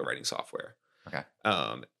other people are writing software. Okay.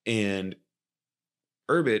 And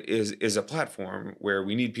Urbit is a platform where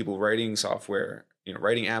we need people writing software,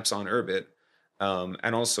 writing apps on Urbit,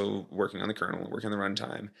 and also working on the kernel, working on the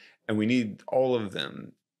runtime. And we need all of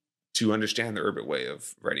them to understand the Urbit way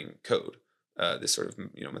of writing code, this sort of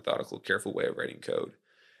methodical, careful way of writing code.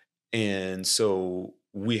 And so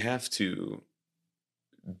we have to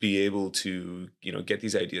be able to get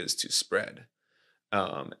these ideas to spread.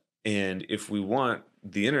 And if we want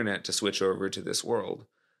the internet to switch over to this world,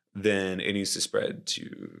 then it needs to spread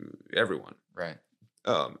to everyone. Right.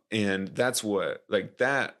 And that's what,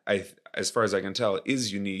 as far as I can tell,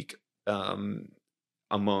 is unique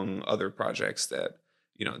among other projects that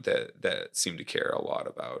that seem to care a lot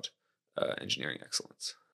about engineering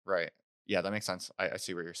excellence. Right. Yeah, that makes sense. I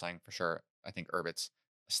see what you're saying for sure. I think Urbit's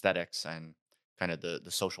aesthetics and kind of the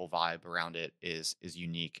social vibe around it is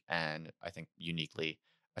unique, and I think uniquely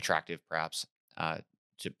attractive, perhaps,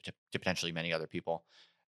 to potentially many other people.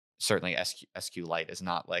 Certainly SQLite is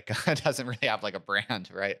not like doesn't really have like a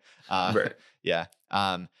brand, right? Right. Yeah.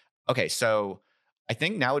 Okay, so I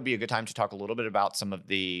think now would be a good time to talk a little bit about some of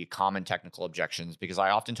the common technical objections, because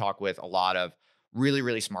I often talk with a lot of really,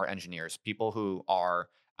 really smart engineers, people who are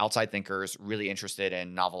outside thinkers, really interested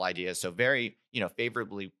in novel ideas, so very,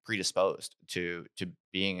 favorably predisposed to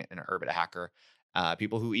being an Urbit hacker.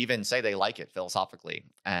 People who even say they like it philosophically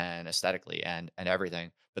and aesthetically and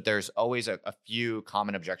everything. But there's always a few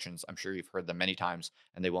common objections. I'm sure you've heard them many times,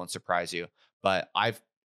 and they won't surprise you. But I've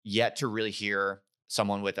yet to really hear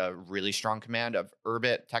someone with a really strong command of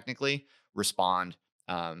Urbit technically respond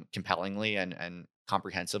compellingly and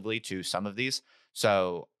comprehensively to some of these.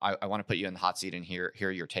 So I want to put you in the hot seat and hear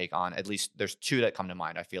your take on at least there's two that come to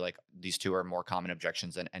mind. I feel like these two are more common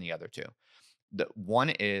objections than any other two. The one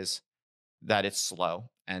is that it's slow,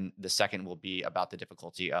 and the second will be about the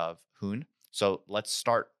difficulty of Hoon. So let's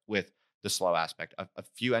start with the slow aspect. A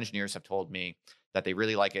few engineers have told me that they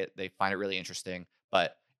really like it, they find it really interesting,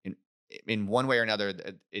 but in in one way or another,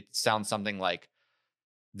 it sounds something like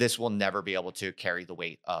this will never be able to carry the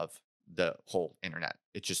weight of the whole internet.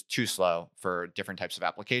 It's just too slow for different types of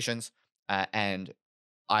applications, and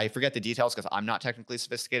I forget the details because I'm not technically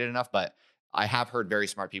sophisticated enough, but I have heard very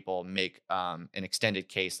smart people make an extended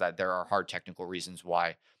case that there are hard technical reasons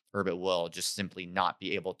why Urbit will just simply not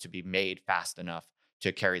be able to be made fast enough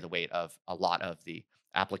to carry the weight of a lot of the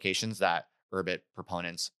applications that Urbit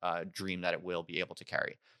proponents dream that it will be able to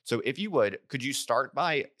carry. So, if you would, could you start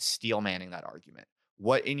by steel manning that argument?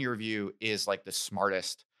 What, in your view, is like the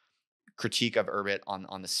smartest critique of Urbit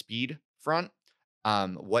on the speed front?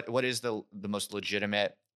 What is the most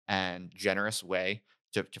legitimate and generous way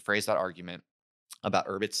to phrase that argument about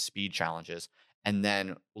Urbit's speed challenges? And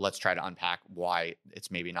then let's try to unpack why it's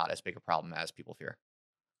maybe not as big a problem as people fear.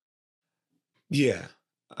 Yeah.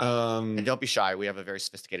 And don't be shy. We have a very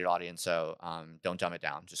sophisticated audience, so don't dumb it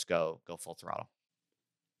down. Just go full throttle.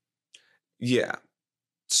 Yeah.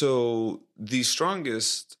 So the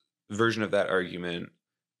strongest version of that argument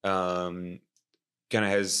um, kind of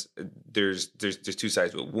has there's two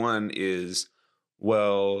sides. But one is,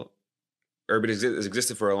 well, Urbit has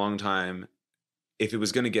existed for a long time. If it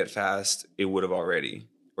was going to get fast, it would have already,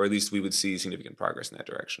 or at least we would see significant progress in that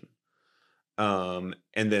direction. And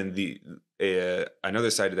then the another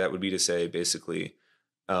side of that would be to say basically,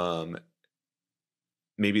 um,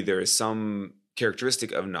 maybe there is some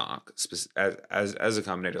characteristic of Knock as a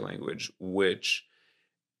combinator language which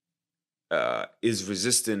is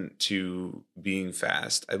resistant to being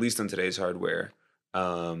fast, at least on today's hardware,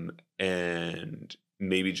 and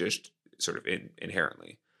maybe just sort of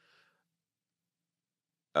inherently.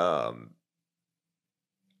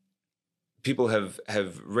 People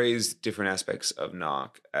have raised different aspects of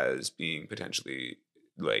Knock as being potentially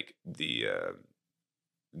like the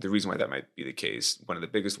reason why that might be the case. One of the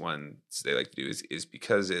biggest ones they like to do is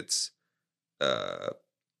because it's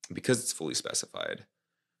fully specified.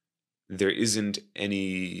 There isn't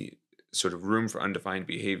any sort of room for undefined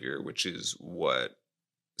behavior, which is what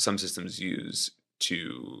some systems use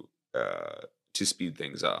to speed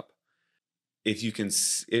things up.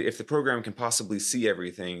 If the program can possibly see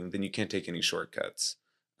everything, then you can't take any shortcuts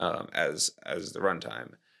as the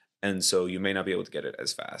runtime, and so you may not be able to get it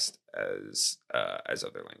as fast as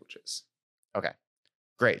other languages. Okay,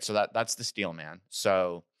 great. So that's the steel man.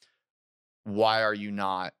 So why are you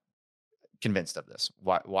not convinced of this?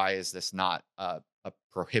 Why is this not a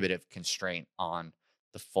prohibitive constraint on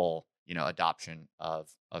the full adoption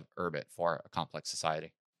of Urbit for a complex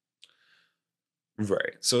society?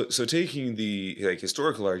 Right. So taking the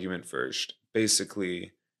historical argument first,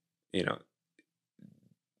 basically, you know,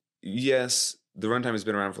 yes, the runtime has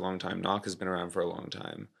been around for a long time. Knock has been around for a long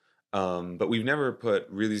time, but we've never put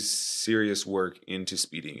really serious work into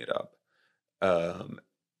speeding it up.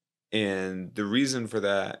 And the reason for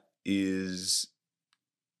that is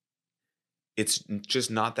it's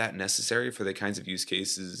just not that necessary for the kinds of use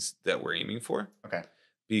cases that we're aiming for. Okay.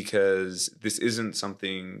 Because this isn't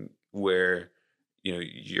something where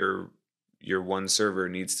your one server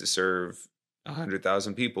needs to serve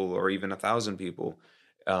 100,000 people or even 1,000 people.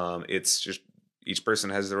 It's just each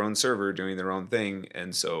person has their own server doing their own thing,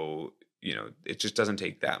 and so it just doesn't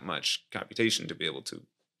take that much computation to be able to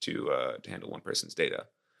handle one person's data.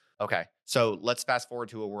 Okay, so let's fast forward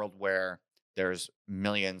to a world where there's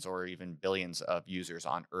millions or even billions of users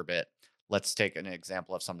on Urbit. Let's take an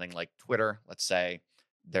example of something like Twitter. Let's say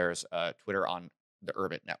there's Twitter on the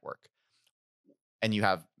Urbit network, and you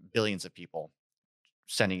have billions of people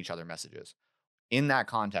sending each other messages. In that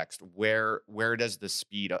context, where does the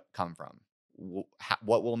speed come from?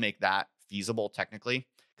 What will make that feasible technically?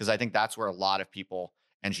 Because I think that's where a lot of people,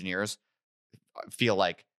 engineers, feel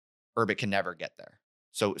like Urbit can never get there.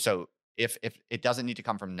 So if it doesn't need to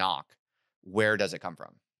come from knock, where does it come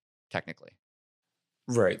from technically?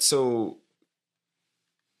 Right. So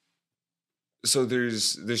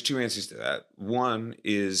there's two answers to that. One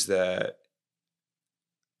is that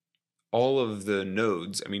all of the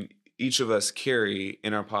nodes, I mean, each of us carry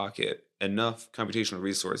in our pocket enough computational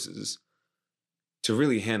resources to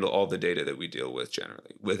really handle all the data that we deal with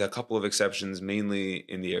generally, with a couple of exceptions, mainly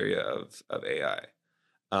in the area of AI.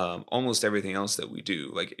 Almost everything else that we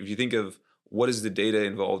do, like if you think of what is the data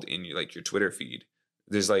involved in your Twitter feed,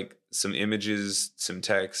 there's like some images, some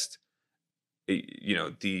text,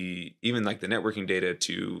 even like the networking data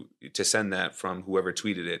to send that from whoever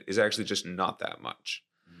tweeted it is actually just not that much.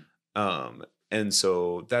 And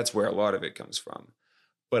so that's where a lot of it comes from.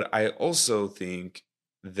 But I also think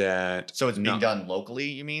that So it's being done locally,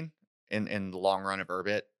 you mean, in the long run of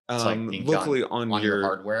Urbit? It's like being locally done on your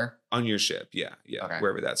hardware? On your ship, yeah. Okay.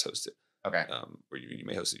 Wherever that's hosted. Okay. Or you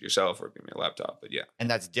may host it yourself or maybe a laptop, but yeah. And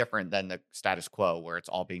that's different than the status quo where it's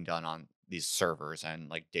all being done on these servers and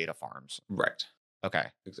like data farms. Right. Okay.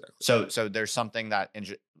 Exactly. So there's something that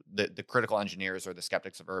the critical engineers or the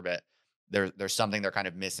skeptics of Urbit, there's something they're kind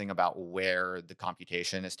of missing about where the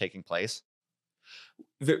computation is taking place.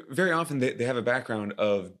 Very often they have a background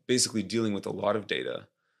of basically dealing with a lot of data.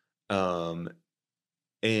 And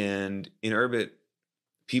in Urbit,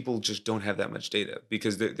 people just don't have that much data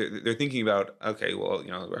because they're thinking about, okay, well,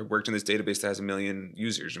 I worked in this database that has 1 million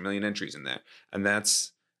users, 1 million entries in there. And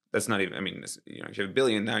that's not even, I mean, if you have 1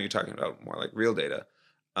 billion, now you're talking about more like real data.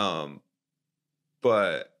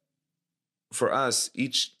 But for us,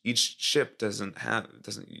 each ship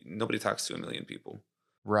nobody talks to 1 million people.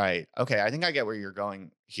 Right. Okay. I think I get where you're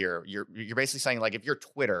going here. You're basically saying like if you're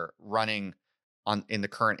Twitter running in the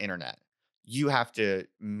current internet, you have to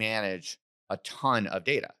manage a ton of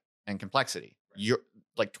data and complexity. You're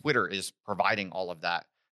like Twitter is providing all of that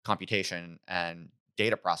computation and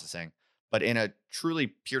data processing, but in a truly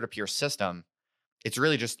peer-to-peer system, it's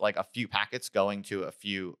really just like a few packets going to a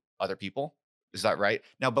few other people. Is that right?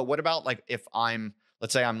 Now, but what about like if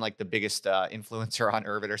let's say I'm like the biggest influencer on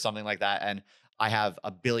Urbit or something like that, and I have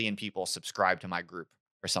 1 billion people subscribe to my group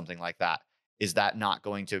or something like that. Is that not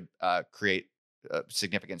going to create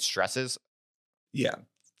significant stresses? Yeah.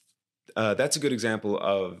 That's a good example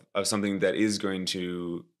of something that is going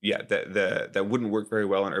to, that wouldn't work very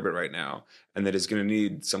well on Urbit right now, and that is going to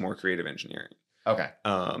need some more creative engineering. Okay.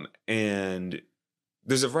 And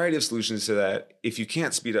there's a variety of solutions to that. If you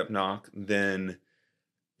can't speed up knock, then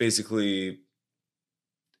basically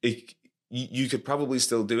you could probably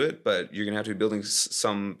still do it, but you're going to have to be building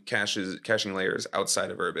some caching layers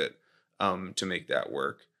outside of Urbit to make that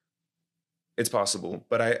work. It's possible,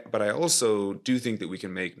 but I also do think that we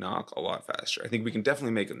can make knock a lot faster. I think we can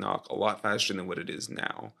definitely make knock a lot faster than what it is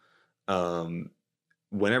now.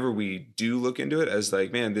 Whenever we do look into it as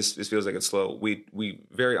like, man, this feels like it's slow, we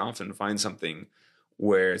very often find something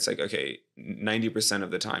where it's like, okay, 90%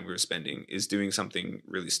 of the time we were spending is doing something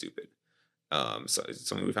really stupid. So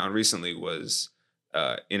something we found recently was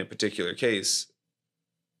in a particular case,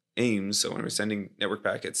 AIMS. So when we're sending network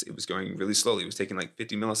packets, it was going really slowly. It was taking like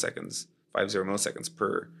 50 milliseconds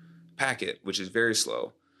per packet, which is very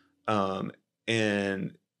slow.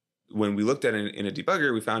 And when we looked at it in a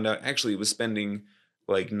debugger, we found out actually it was spending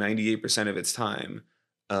like 98% of its time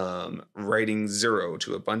writing 0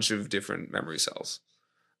 to a bunch of different memory cells.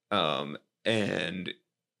 And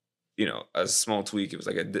a small tweak, it was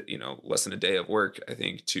like less than a day of work, I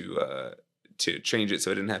think, to change it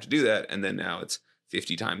so I didn't have to do that. And then now it's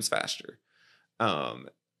 50 times faster.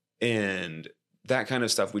 And that kind of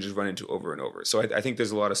stuff we just run into over and over. So I think there's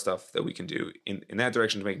a lot of stuff that we can do in that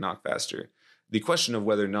direction to make knock faster. The question of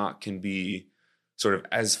whether knock can be sort of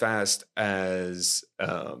as fast as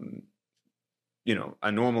a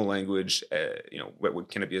normal language,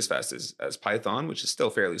 can it be as fast as Python, which is still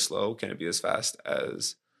fairly slow? Can it be as fast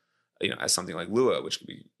as as something like Lua, which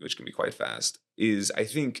can be quite fast? I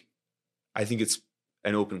think it's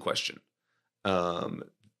an open question.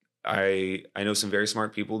 I know some very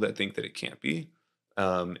smart people that think that it can't be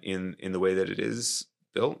in the way that it is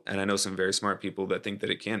built, and I know some very smart people that think that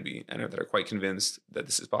it can be, and that are quite convinced that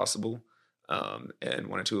this is possible. And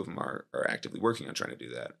one or two of them are actively working on trying to do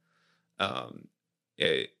that.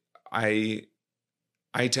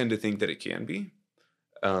 I tend to think that it can be.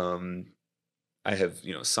 I have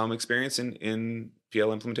some experience in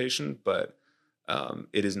PL implementation, but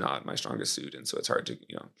it is not my strongest suit, and so it's hard to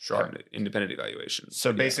have an independent evaluation.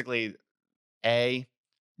 So basically, A,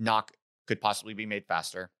 knock could possibly be made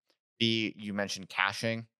faster. B, you mentioned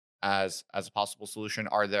caching as a possible solution.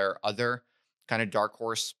 Are there other kind of dark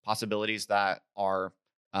horse possibilities that are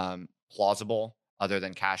plausible other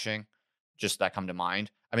than caching just that come to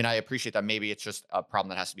mind? I mean, I appreciate that maybe it's just a problem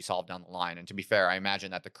that has to be solved down the line. And to be fair, I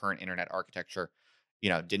imagine that the current internet architecture,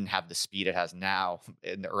 didn't have the speed it has now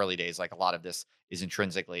in the early days. Like a lot of this is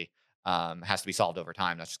intrinsically has to be solved over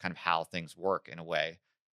time. That's just kind of how things work in a way.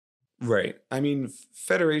 Right. I mean,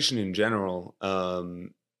 federation in general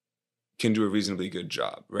can do a reasonably good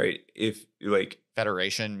job, right? If like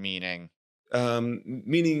Federation meaning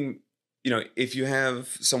meaning, if you have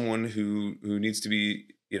someone who needs to be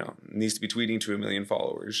tweeting to 1 million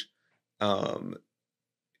followers, that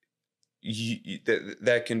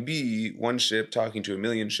can be one ship talking to 1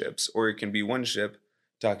 million ships, or it can be one ship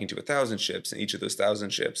talking to 1,000 ships, and each of those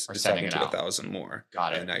 1,000 ships Or is sending talking it to out. 1,000 more.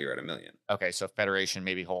 Got it. And now you're at 1 million. Okay, so federation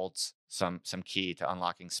maybe holds some key to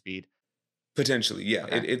unlocking speed. Potentially, yeah.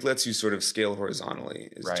 Okay. It lets you sort of scale horizontally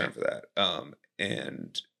is the term Right. for that.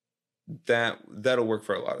 And that'll work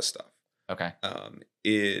for a lot of stuff. Okay.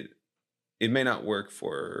 It may not work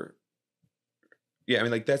for, I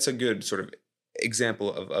mean, like that's a good sort of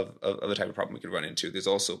example of the type of problem we could run into. There's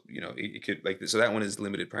also, it could like, so that one is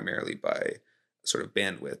limited primarily by sort of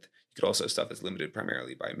bandwidth. You could also have stuff that's limited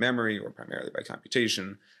primarily by memory or primarily by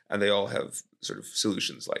computation, and they all have sort of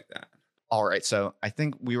solutions like that. All right. So I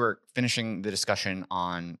think we were finishing the discussion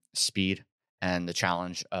on speed and the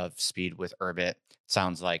challenge of speed with Urbit.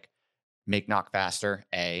 Sounds like make knock faster,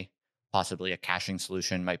 possibly a caching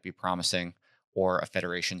solution might be promising, or a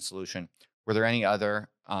federation solution. Were there any other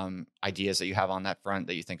ideas that you have on that front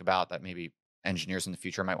that you think about that maybe engineers in the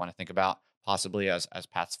future might want to think about possibly as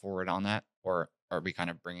paths forward on that? Or are we kind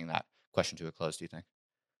of bringing that question to a close, do you think?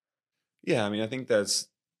 Yeah, I mean, I think that's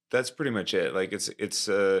pretty much it. Like it's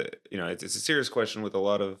a serious question with a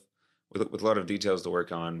lot of with a lot of details to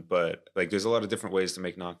work on, but like there's a lot of different ways to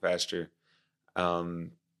make knock faster.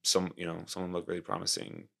 Some look really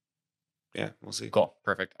promising. Yeah, we'll see. Cool.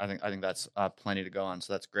 Perfect. I think that's plenty to go on.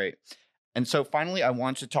 So that's great. And so finally, I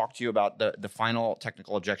want to talk to you about the final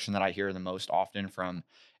technical objection that I hear the most often from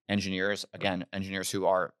engineers. Again, engineers who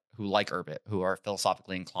like Urbit, who are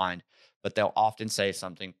philosophically inclined, but they'll often say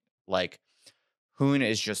something like, Hoon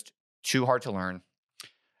is just too hard to learn.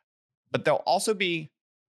 But there'll also be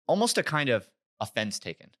almost a kind of offense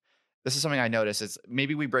taken. This is something I notice is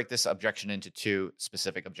maybe we break this objection into two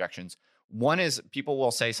specific objections. One is people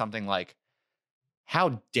will say something like,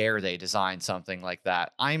 how dare they design something like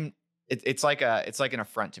that? It's like an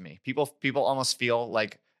affront to me. People almost feel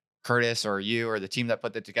like Curtis or you or the team that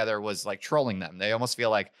put it together was like trolling them. They almost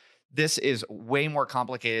feel like this is way more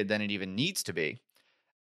complicated than it even needs to be.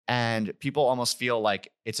 And people almost feel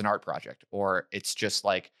like it's an art project, or it's just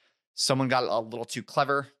like someone got a little too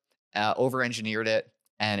clever, over-engineered it,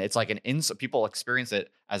 and it's like an insult. People experience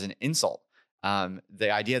it as an insult.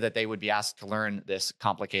 The idea that they would be asked to learn this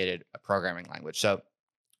complicated programming language. So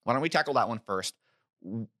why don't we tackle that one first?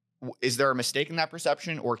 Is there a mistake in that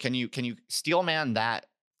perception, or can you steel man that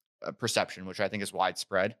perception, which I think is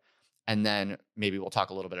widespread? And then maybe we'll talk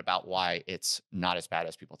a little bit about why it's not as bad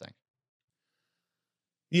as people think.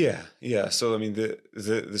 Yeah. So I mean,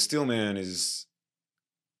 the steel man is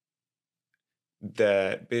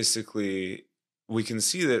that basically we can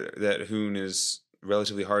see that Hoon is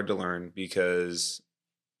relatively hard to learn because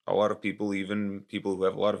a lot of people, even people who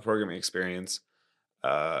have a lot of programming experience,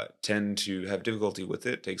 tend to have difficulty with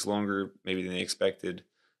it. It takes longer maybe than they expected,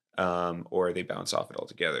 or they bounce off it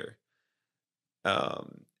altogether.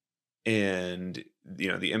 And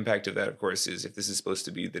the impact of that, of course, is if this is supposed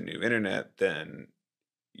to be the new internet, then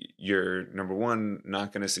you're, number one,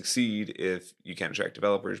 not going to succeed if you can't attract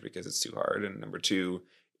developers because it's too hard. And number two,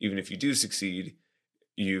 even if you do succeed,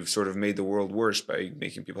 you've sort of made the world worse by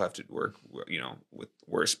making people have to work, with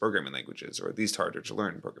worse programming languages, or at least harder to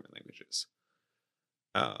learn programming languages.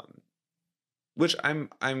 Which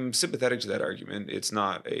I'm sympathetic to that argument. It's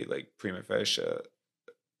not a like prima facie,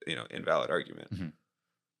 invalid argument.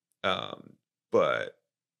 Mm-hmm. But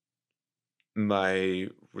my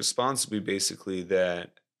response would be basically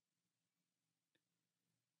that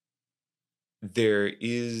there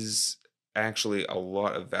is actually a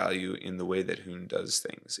lot of value in the way that Hoon does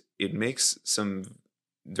things. It makes some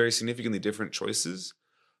very significantly different choices,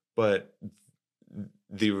 but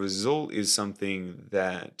the result is something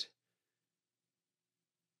that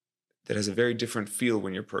has a very different feel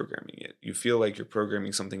when you're programming it. You feel like you're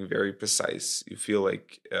programming something very precise. You feel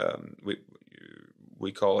like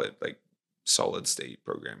we call it like solid state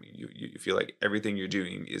programming. You feel like everything you're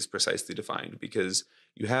doing is precisely defined because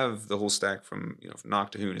you have the whole stack from from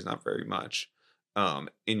knock to Hoon is not very much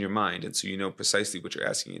in your mind, and so you know precisely what you're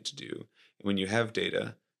asking it to do. And when you have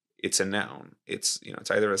data, it's a noun. It's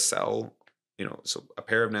it's either a cell, so a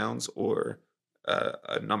pair of nouns, or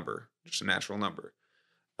a number, just a natural number.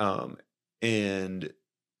 And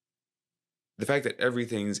the fact that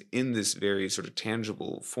everything's in this very sort of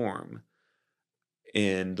tangible form,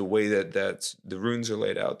 and the way that the runes are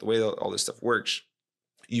laid out, the way that all this stuff works,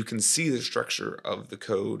 you can see the structure of the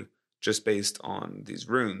code just based on these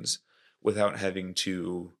runes without having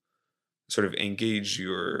to sort of engage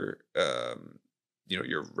your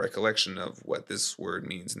your recollection of what this word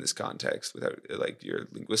means in this context, without like your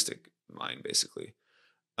linguistic mind, basically.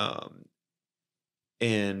 um,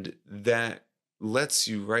 and that lets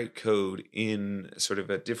you write code in sort of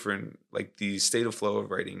a different, like, the state of flow of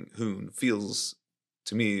writing Hoon feels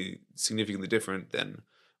to me significantly different than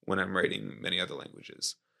when I'm writing many other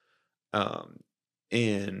languages. um,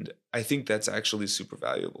 and I think that's actually super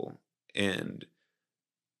valuable. And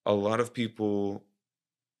a lot of people,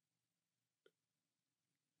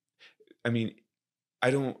 I mean, I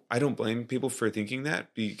don't blame people for thinking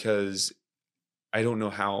that, because I don't know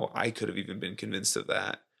how I could have even been convinced of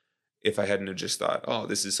that if I hadn't have just thought, oh,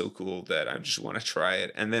 this is so cool that I just want to try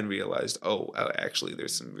it, and then realized, oh, actually,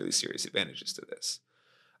 there's some really serious advantages to this.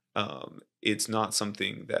 It's not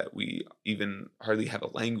something that we even hardly have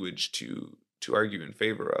a language to argue in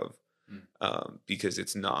favor of, because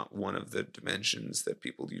it's not one of the dimensions that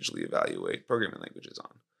people usually evaluate programming languages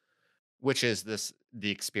on. Which is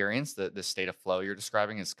the experience, the state of flow you're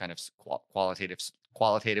describing is kind of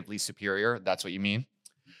qualitatively superior. That's what you mean?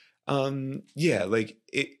 Yeah, like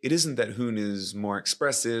it isn't that Hoon is more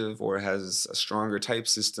expressive or has a stronger type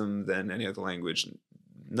system than any other language.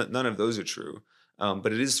 None of those are true.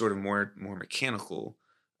 But it is sort of more mechanical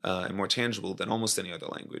and more tangible than almost any other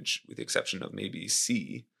language, with the exception of maybe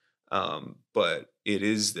C. But it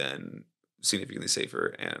is then significantly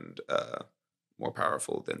safer and more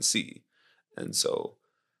powerful than C. And so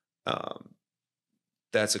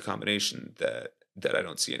that's a combination that I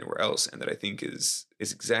don't see anywhere else, and that I think is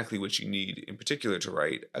exactly what you need, in particular, to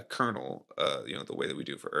write a kernel, the way that we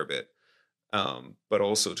do for Urbit, but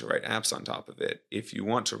also to write apps on top of it. If you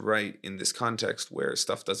want to write in this context where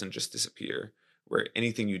stuff doesn't just disappear, where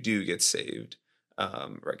anything you do gets saved,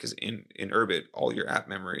 right? Because in Urbit, all your app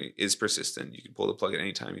memory is persistent. You can pull the plug at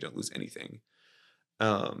any time. You don't lose anything.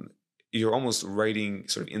 You're almost writing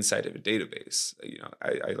sort of inside of a database.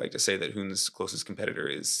 I like to say that Hoon's closest competitor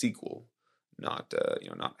is SQL, not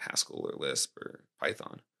Haskell or Lisp or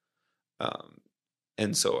Python.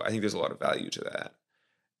 And so I think there's a lot of value to that.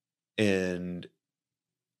 And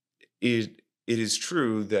it is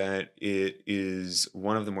true that it is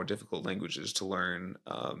one of the more difficult languages to learn,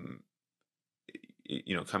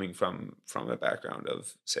 coming from a background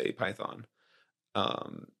of, say, Python.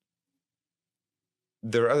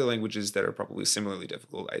 There are other languages that are probably similarly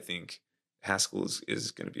difficult. I think Haskell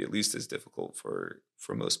is going to be at least as difficult for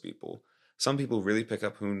most people. Some people really pick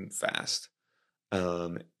up Hoon fast.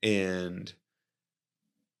 And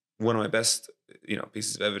one of my best,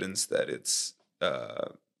 pieces of evidence that it's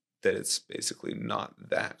basically not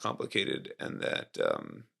that complicated, and that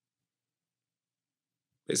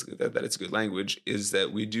basically that it's a good language, is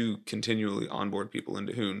that we do continually onboard people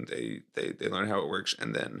into Hoon. They learn how it works,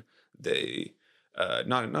 and then they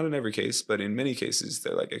not in every case, but in many cases,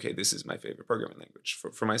 they're like, okay, this is my favorite programming language.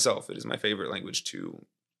 For myself, it is my favorite language to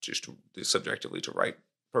subjectively to write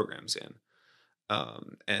programs in.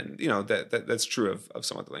 And that's true of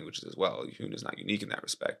some other languages as well. Hoon is not unique in that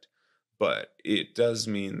respect, but it does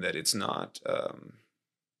mean that it's not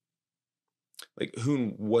like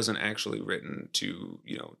Hoon wasn't actually written to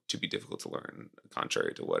be difficult to learn,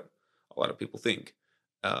 contrary to what a lot of people think.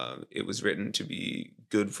 It was written to be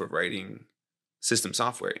good for writing system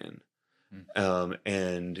software in,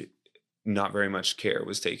 and not very much care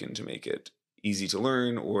was taken to make it easy to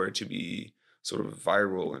learn or to be sort of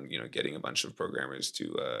viral and getting a bunch of programmers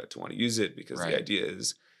to want to use it, because Right. The idea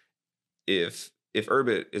is if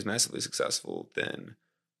Urbit is massively successful, then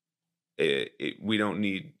we don't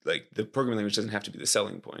need, like, the programming language doesn't have to be the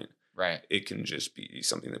selling point. Right. It can just be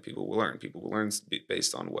something that people will learn. People will learn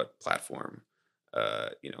based on what platform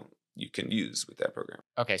you can use with that program.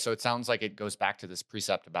 Okay, so it sounds like it goes back to this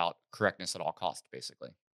precept about correctness at all costs,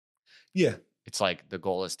 basically. Yeah. It's like the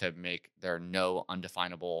goal is to make there no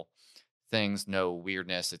undefinable things, no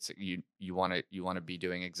weirdness. It's you want to be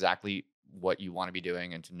doing exactly what you want to be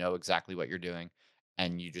doing, and to know exactly what you're doing,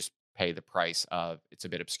 and you just pay the price of it's a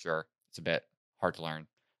bit obscure, it's a bit hard to learn,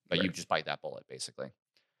 but you Right. just bite that bullet, basically.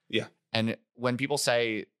 Yeah. And when people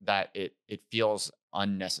say that it feels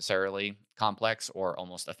unnecessarily complex or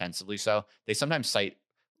almost offensively so, they sometimes cite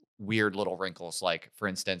weird little wrinkles. Like, for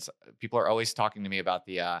instance, people are always talking to me about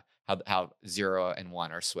the how 0 and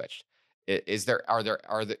 1 are switched. Is there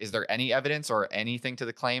any evidence or anything to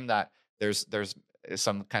the claim that there's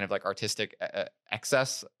some kind of like artistic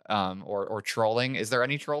excess or trolling. Is there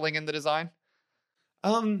any trolling in the design?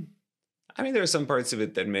 I mean, there are some parts of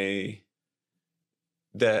it that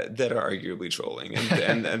are arguably trolling,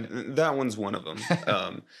 and that one's one of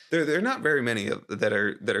them. There are not very many that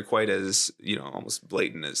are quite as, almost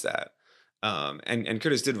blatant as that. And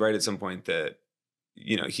Curtis did write at some point that,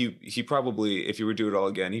 he probably, if he were to do it all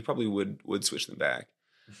again, he probably would switch them back.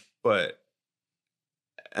 But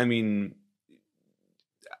I mean,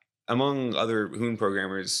 among other Hoon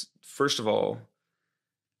programmers, first of all,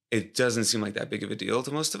 it doesn't seem like that big of a deal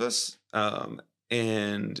to most of us.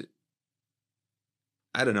 And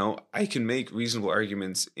I don't know, I can make reasonable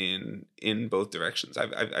arguments in both directions.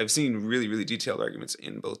 I've seen really, really detailed arguments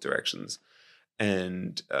in both directions.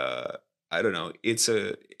 And I don't know, it's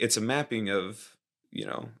a mapping of,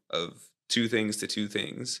 of two things to two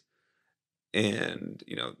things. And,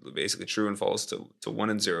 basically true and false to 1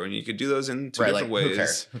 and 0. And you could do those in two different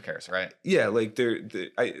ways. Who cares, right? Yeah, like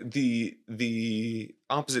the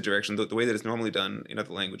opposite direction, the way that it's normally done in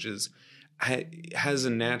other languages has a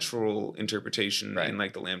natural interpretation in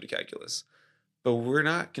like the lambda calculus. But we're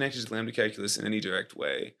not connected to lambda calculus in any direct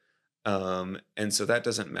way. And so that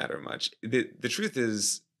doesn't matter much. The truth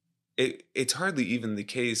is, it's hardly even the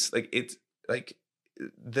case. Like it's like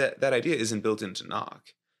that idea isn't built into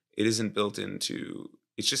Knock. It isn't built into,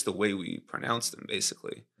 it's just the way we pronounce them,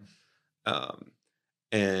 basically.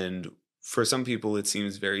 And for some people, it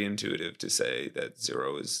seems very intuitive to say that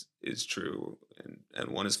 0 is true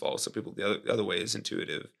and 1 is false. So people, the other way is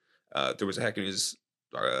intuitive. There was a Hacker News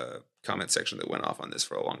comment section that went off on this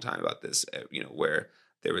for a long time about this, where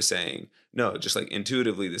they were saying, no, just like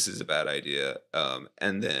intuitively, this is a bad idea.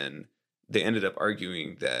 And then they ended up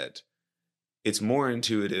arguing that it's more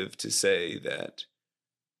intuitive to say that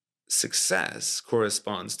success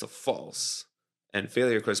corresponds to false and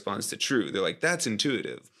failure corresponds to true. They're like, that's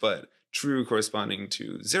intuitive, but true corresponding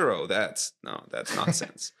to 0, that's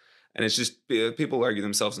nonsense. And it's just, people argue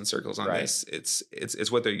themselves in circles on this.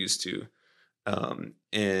 It's what they're used to.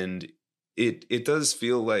 And it does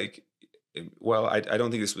feel like, well, I don't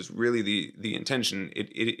think this was really the intention.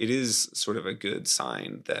 It is sort of a good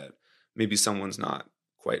sign that maybe someone's not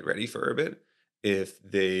quite ready for Urbit if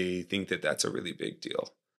they think that that's a really big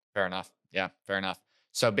deal. Fair enough. Yeah, fair enough.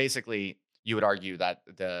 So basically, you would argue that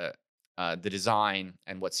the design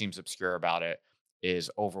and what seems obscure about it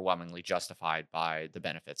is overwhelmingly justified by the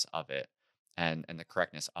benefits of it and the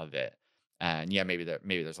correctness of it. And yeah, maybe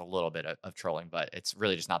there's a little bit of trolling, but it's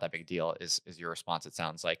really just not that big a deal. Is your response? It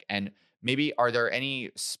sounds like. And maybe are there any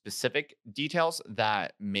specific details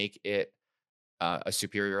that make it a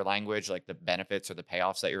superior language, like the benefits or the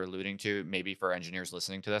payoffs that you're alluding to? Maybe for engineers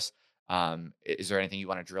listening to this. Is there anything you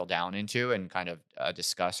want to drill down into and kind of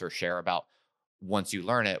discuss or share about once you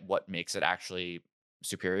learn it, what makes it actually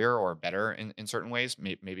superior or better in certain ways?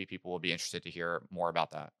 Maybe people will be interested to hear more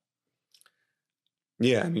about that.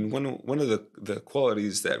 Yeah, I mean, one of the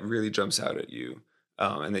qualities that really jumps out at you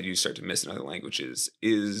and that you start to miss in other languages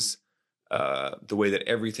is the way that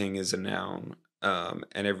everything is a noun,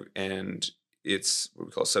 and it's what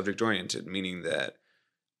we call subject oriented, meaning that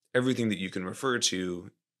everything that you can refer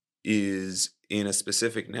to is in a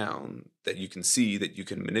specific noun that you can see, that you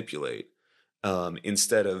can manipulate,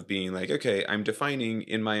 instead of being like, okay, I'm defining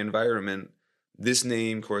in my environment, this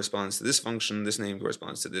name corresponds to this function, this name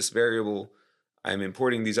corresponds to this variable, I'm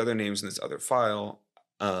importing these other names in this other file,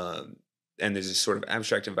 and there's this sort of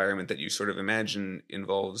abstract environment that you sort of imagine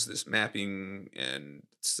involves this mapping and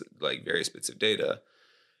like various bits of data.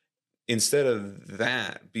 Instead of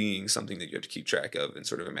that being something that you have to keep track of and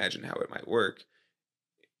sort of imagine how it might work,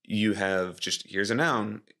 you have just, here's a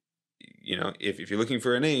noun. If you're looking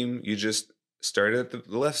for a name, you just start at the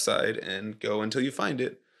left side and go until you find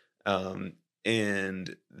it.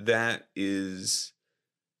 And that is,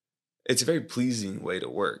 it's a very pleasing way to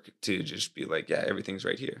work, to just be like, yeah, everything's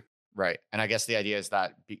right here. Right. And I guess the idea is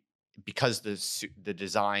that because the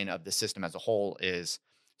design of the system as a whole is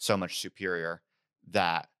so much superior,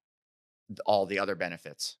 that all the other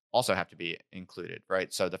benefits also have to be included,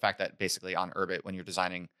 right? So the fact that basically on Urbit, when you're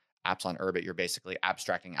designing apps on Urbit, you're basically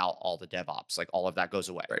abstracting out all the DevOps, like all of that goes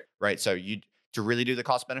away, right? So to really do the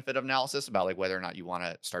cost benefit analysis about like whether or not you want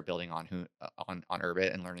to start building on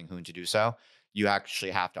Urbit and learning Hoon to do so, you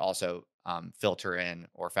actually have to also filter in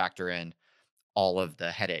or factor in all of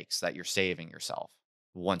the headaches that you're saving yourself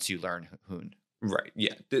once you learn Hoon. Right.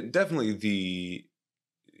 Yeah. Definitely the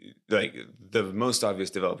most obvious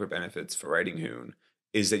developer benefits for writing Hoon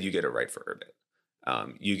is that you get it right for Urbit.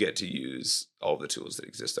 You get to use all the tools that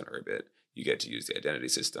exist on Urbit. You get to use the identity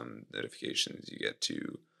system notifications. You get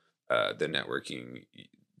to the networking.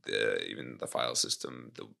 even the file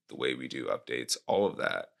system, the way we do updates, all of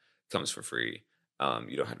that comes for free.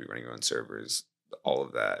 You don't have to be running your own servers. All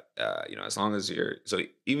of that, as long as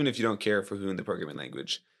even if you don't care for who in the programming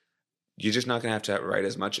language, you're just not going to have to write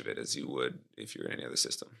as much of it as you would if you're in any other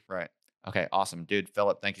system. Right. Okay. Awesome. Dude,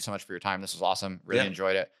 Philip, thank you so much for your time. This was awesome. Really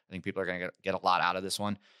enjoyed it. I think people are going to get a lot out of this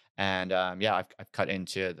one. And I've cut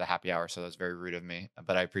into the happy hour, so that's very rude of me,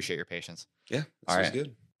 but I appreciate your patience. Yeah, All this was right.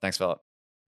 good. Thanks, Philip.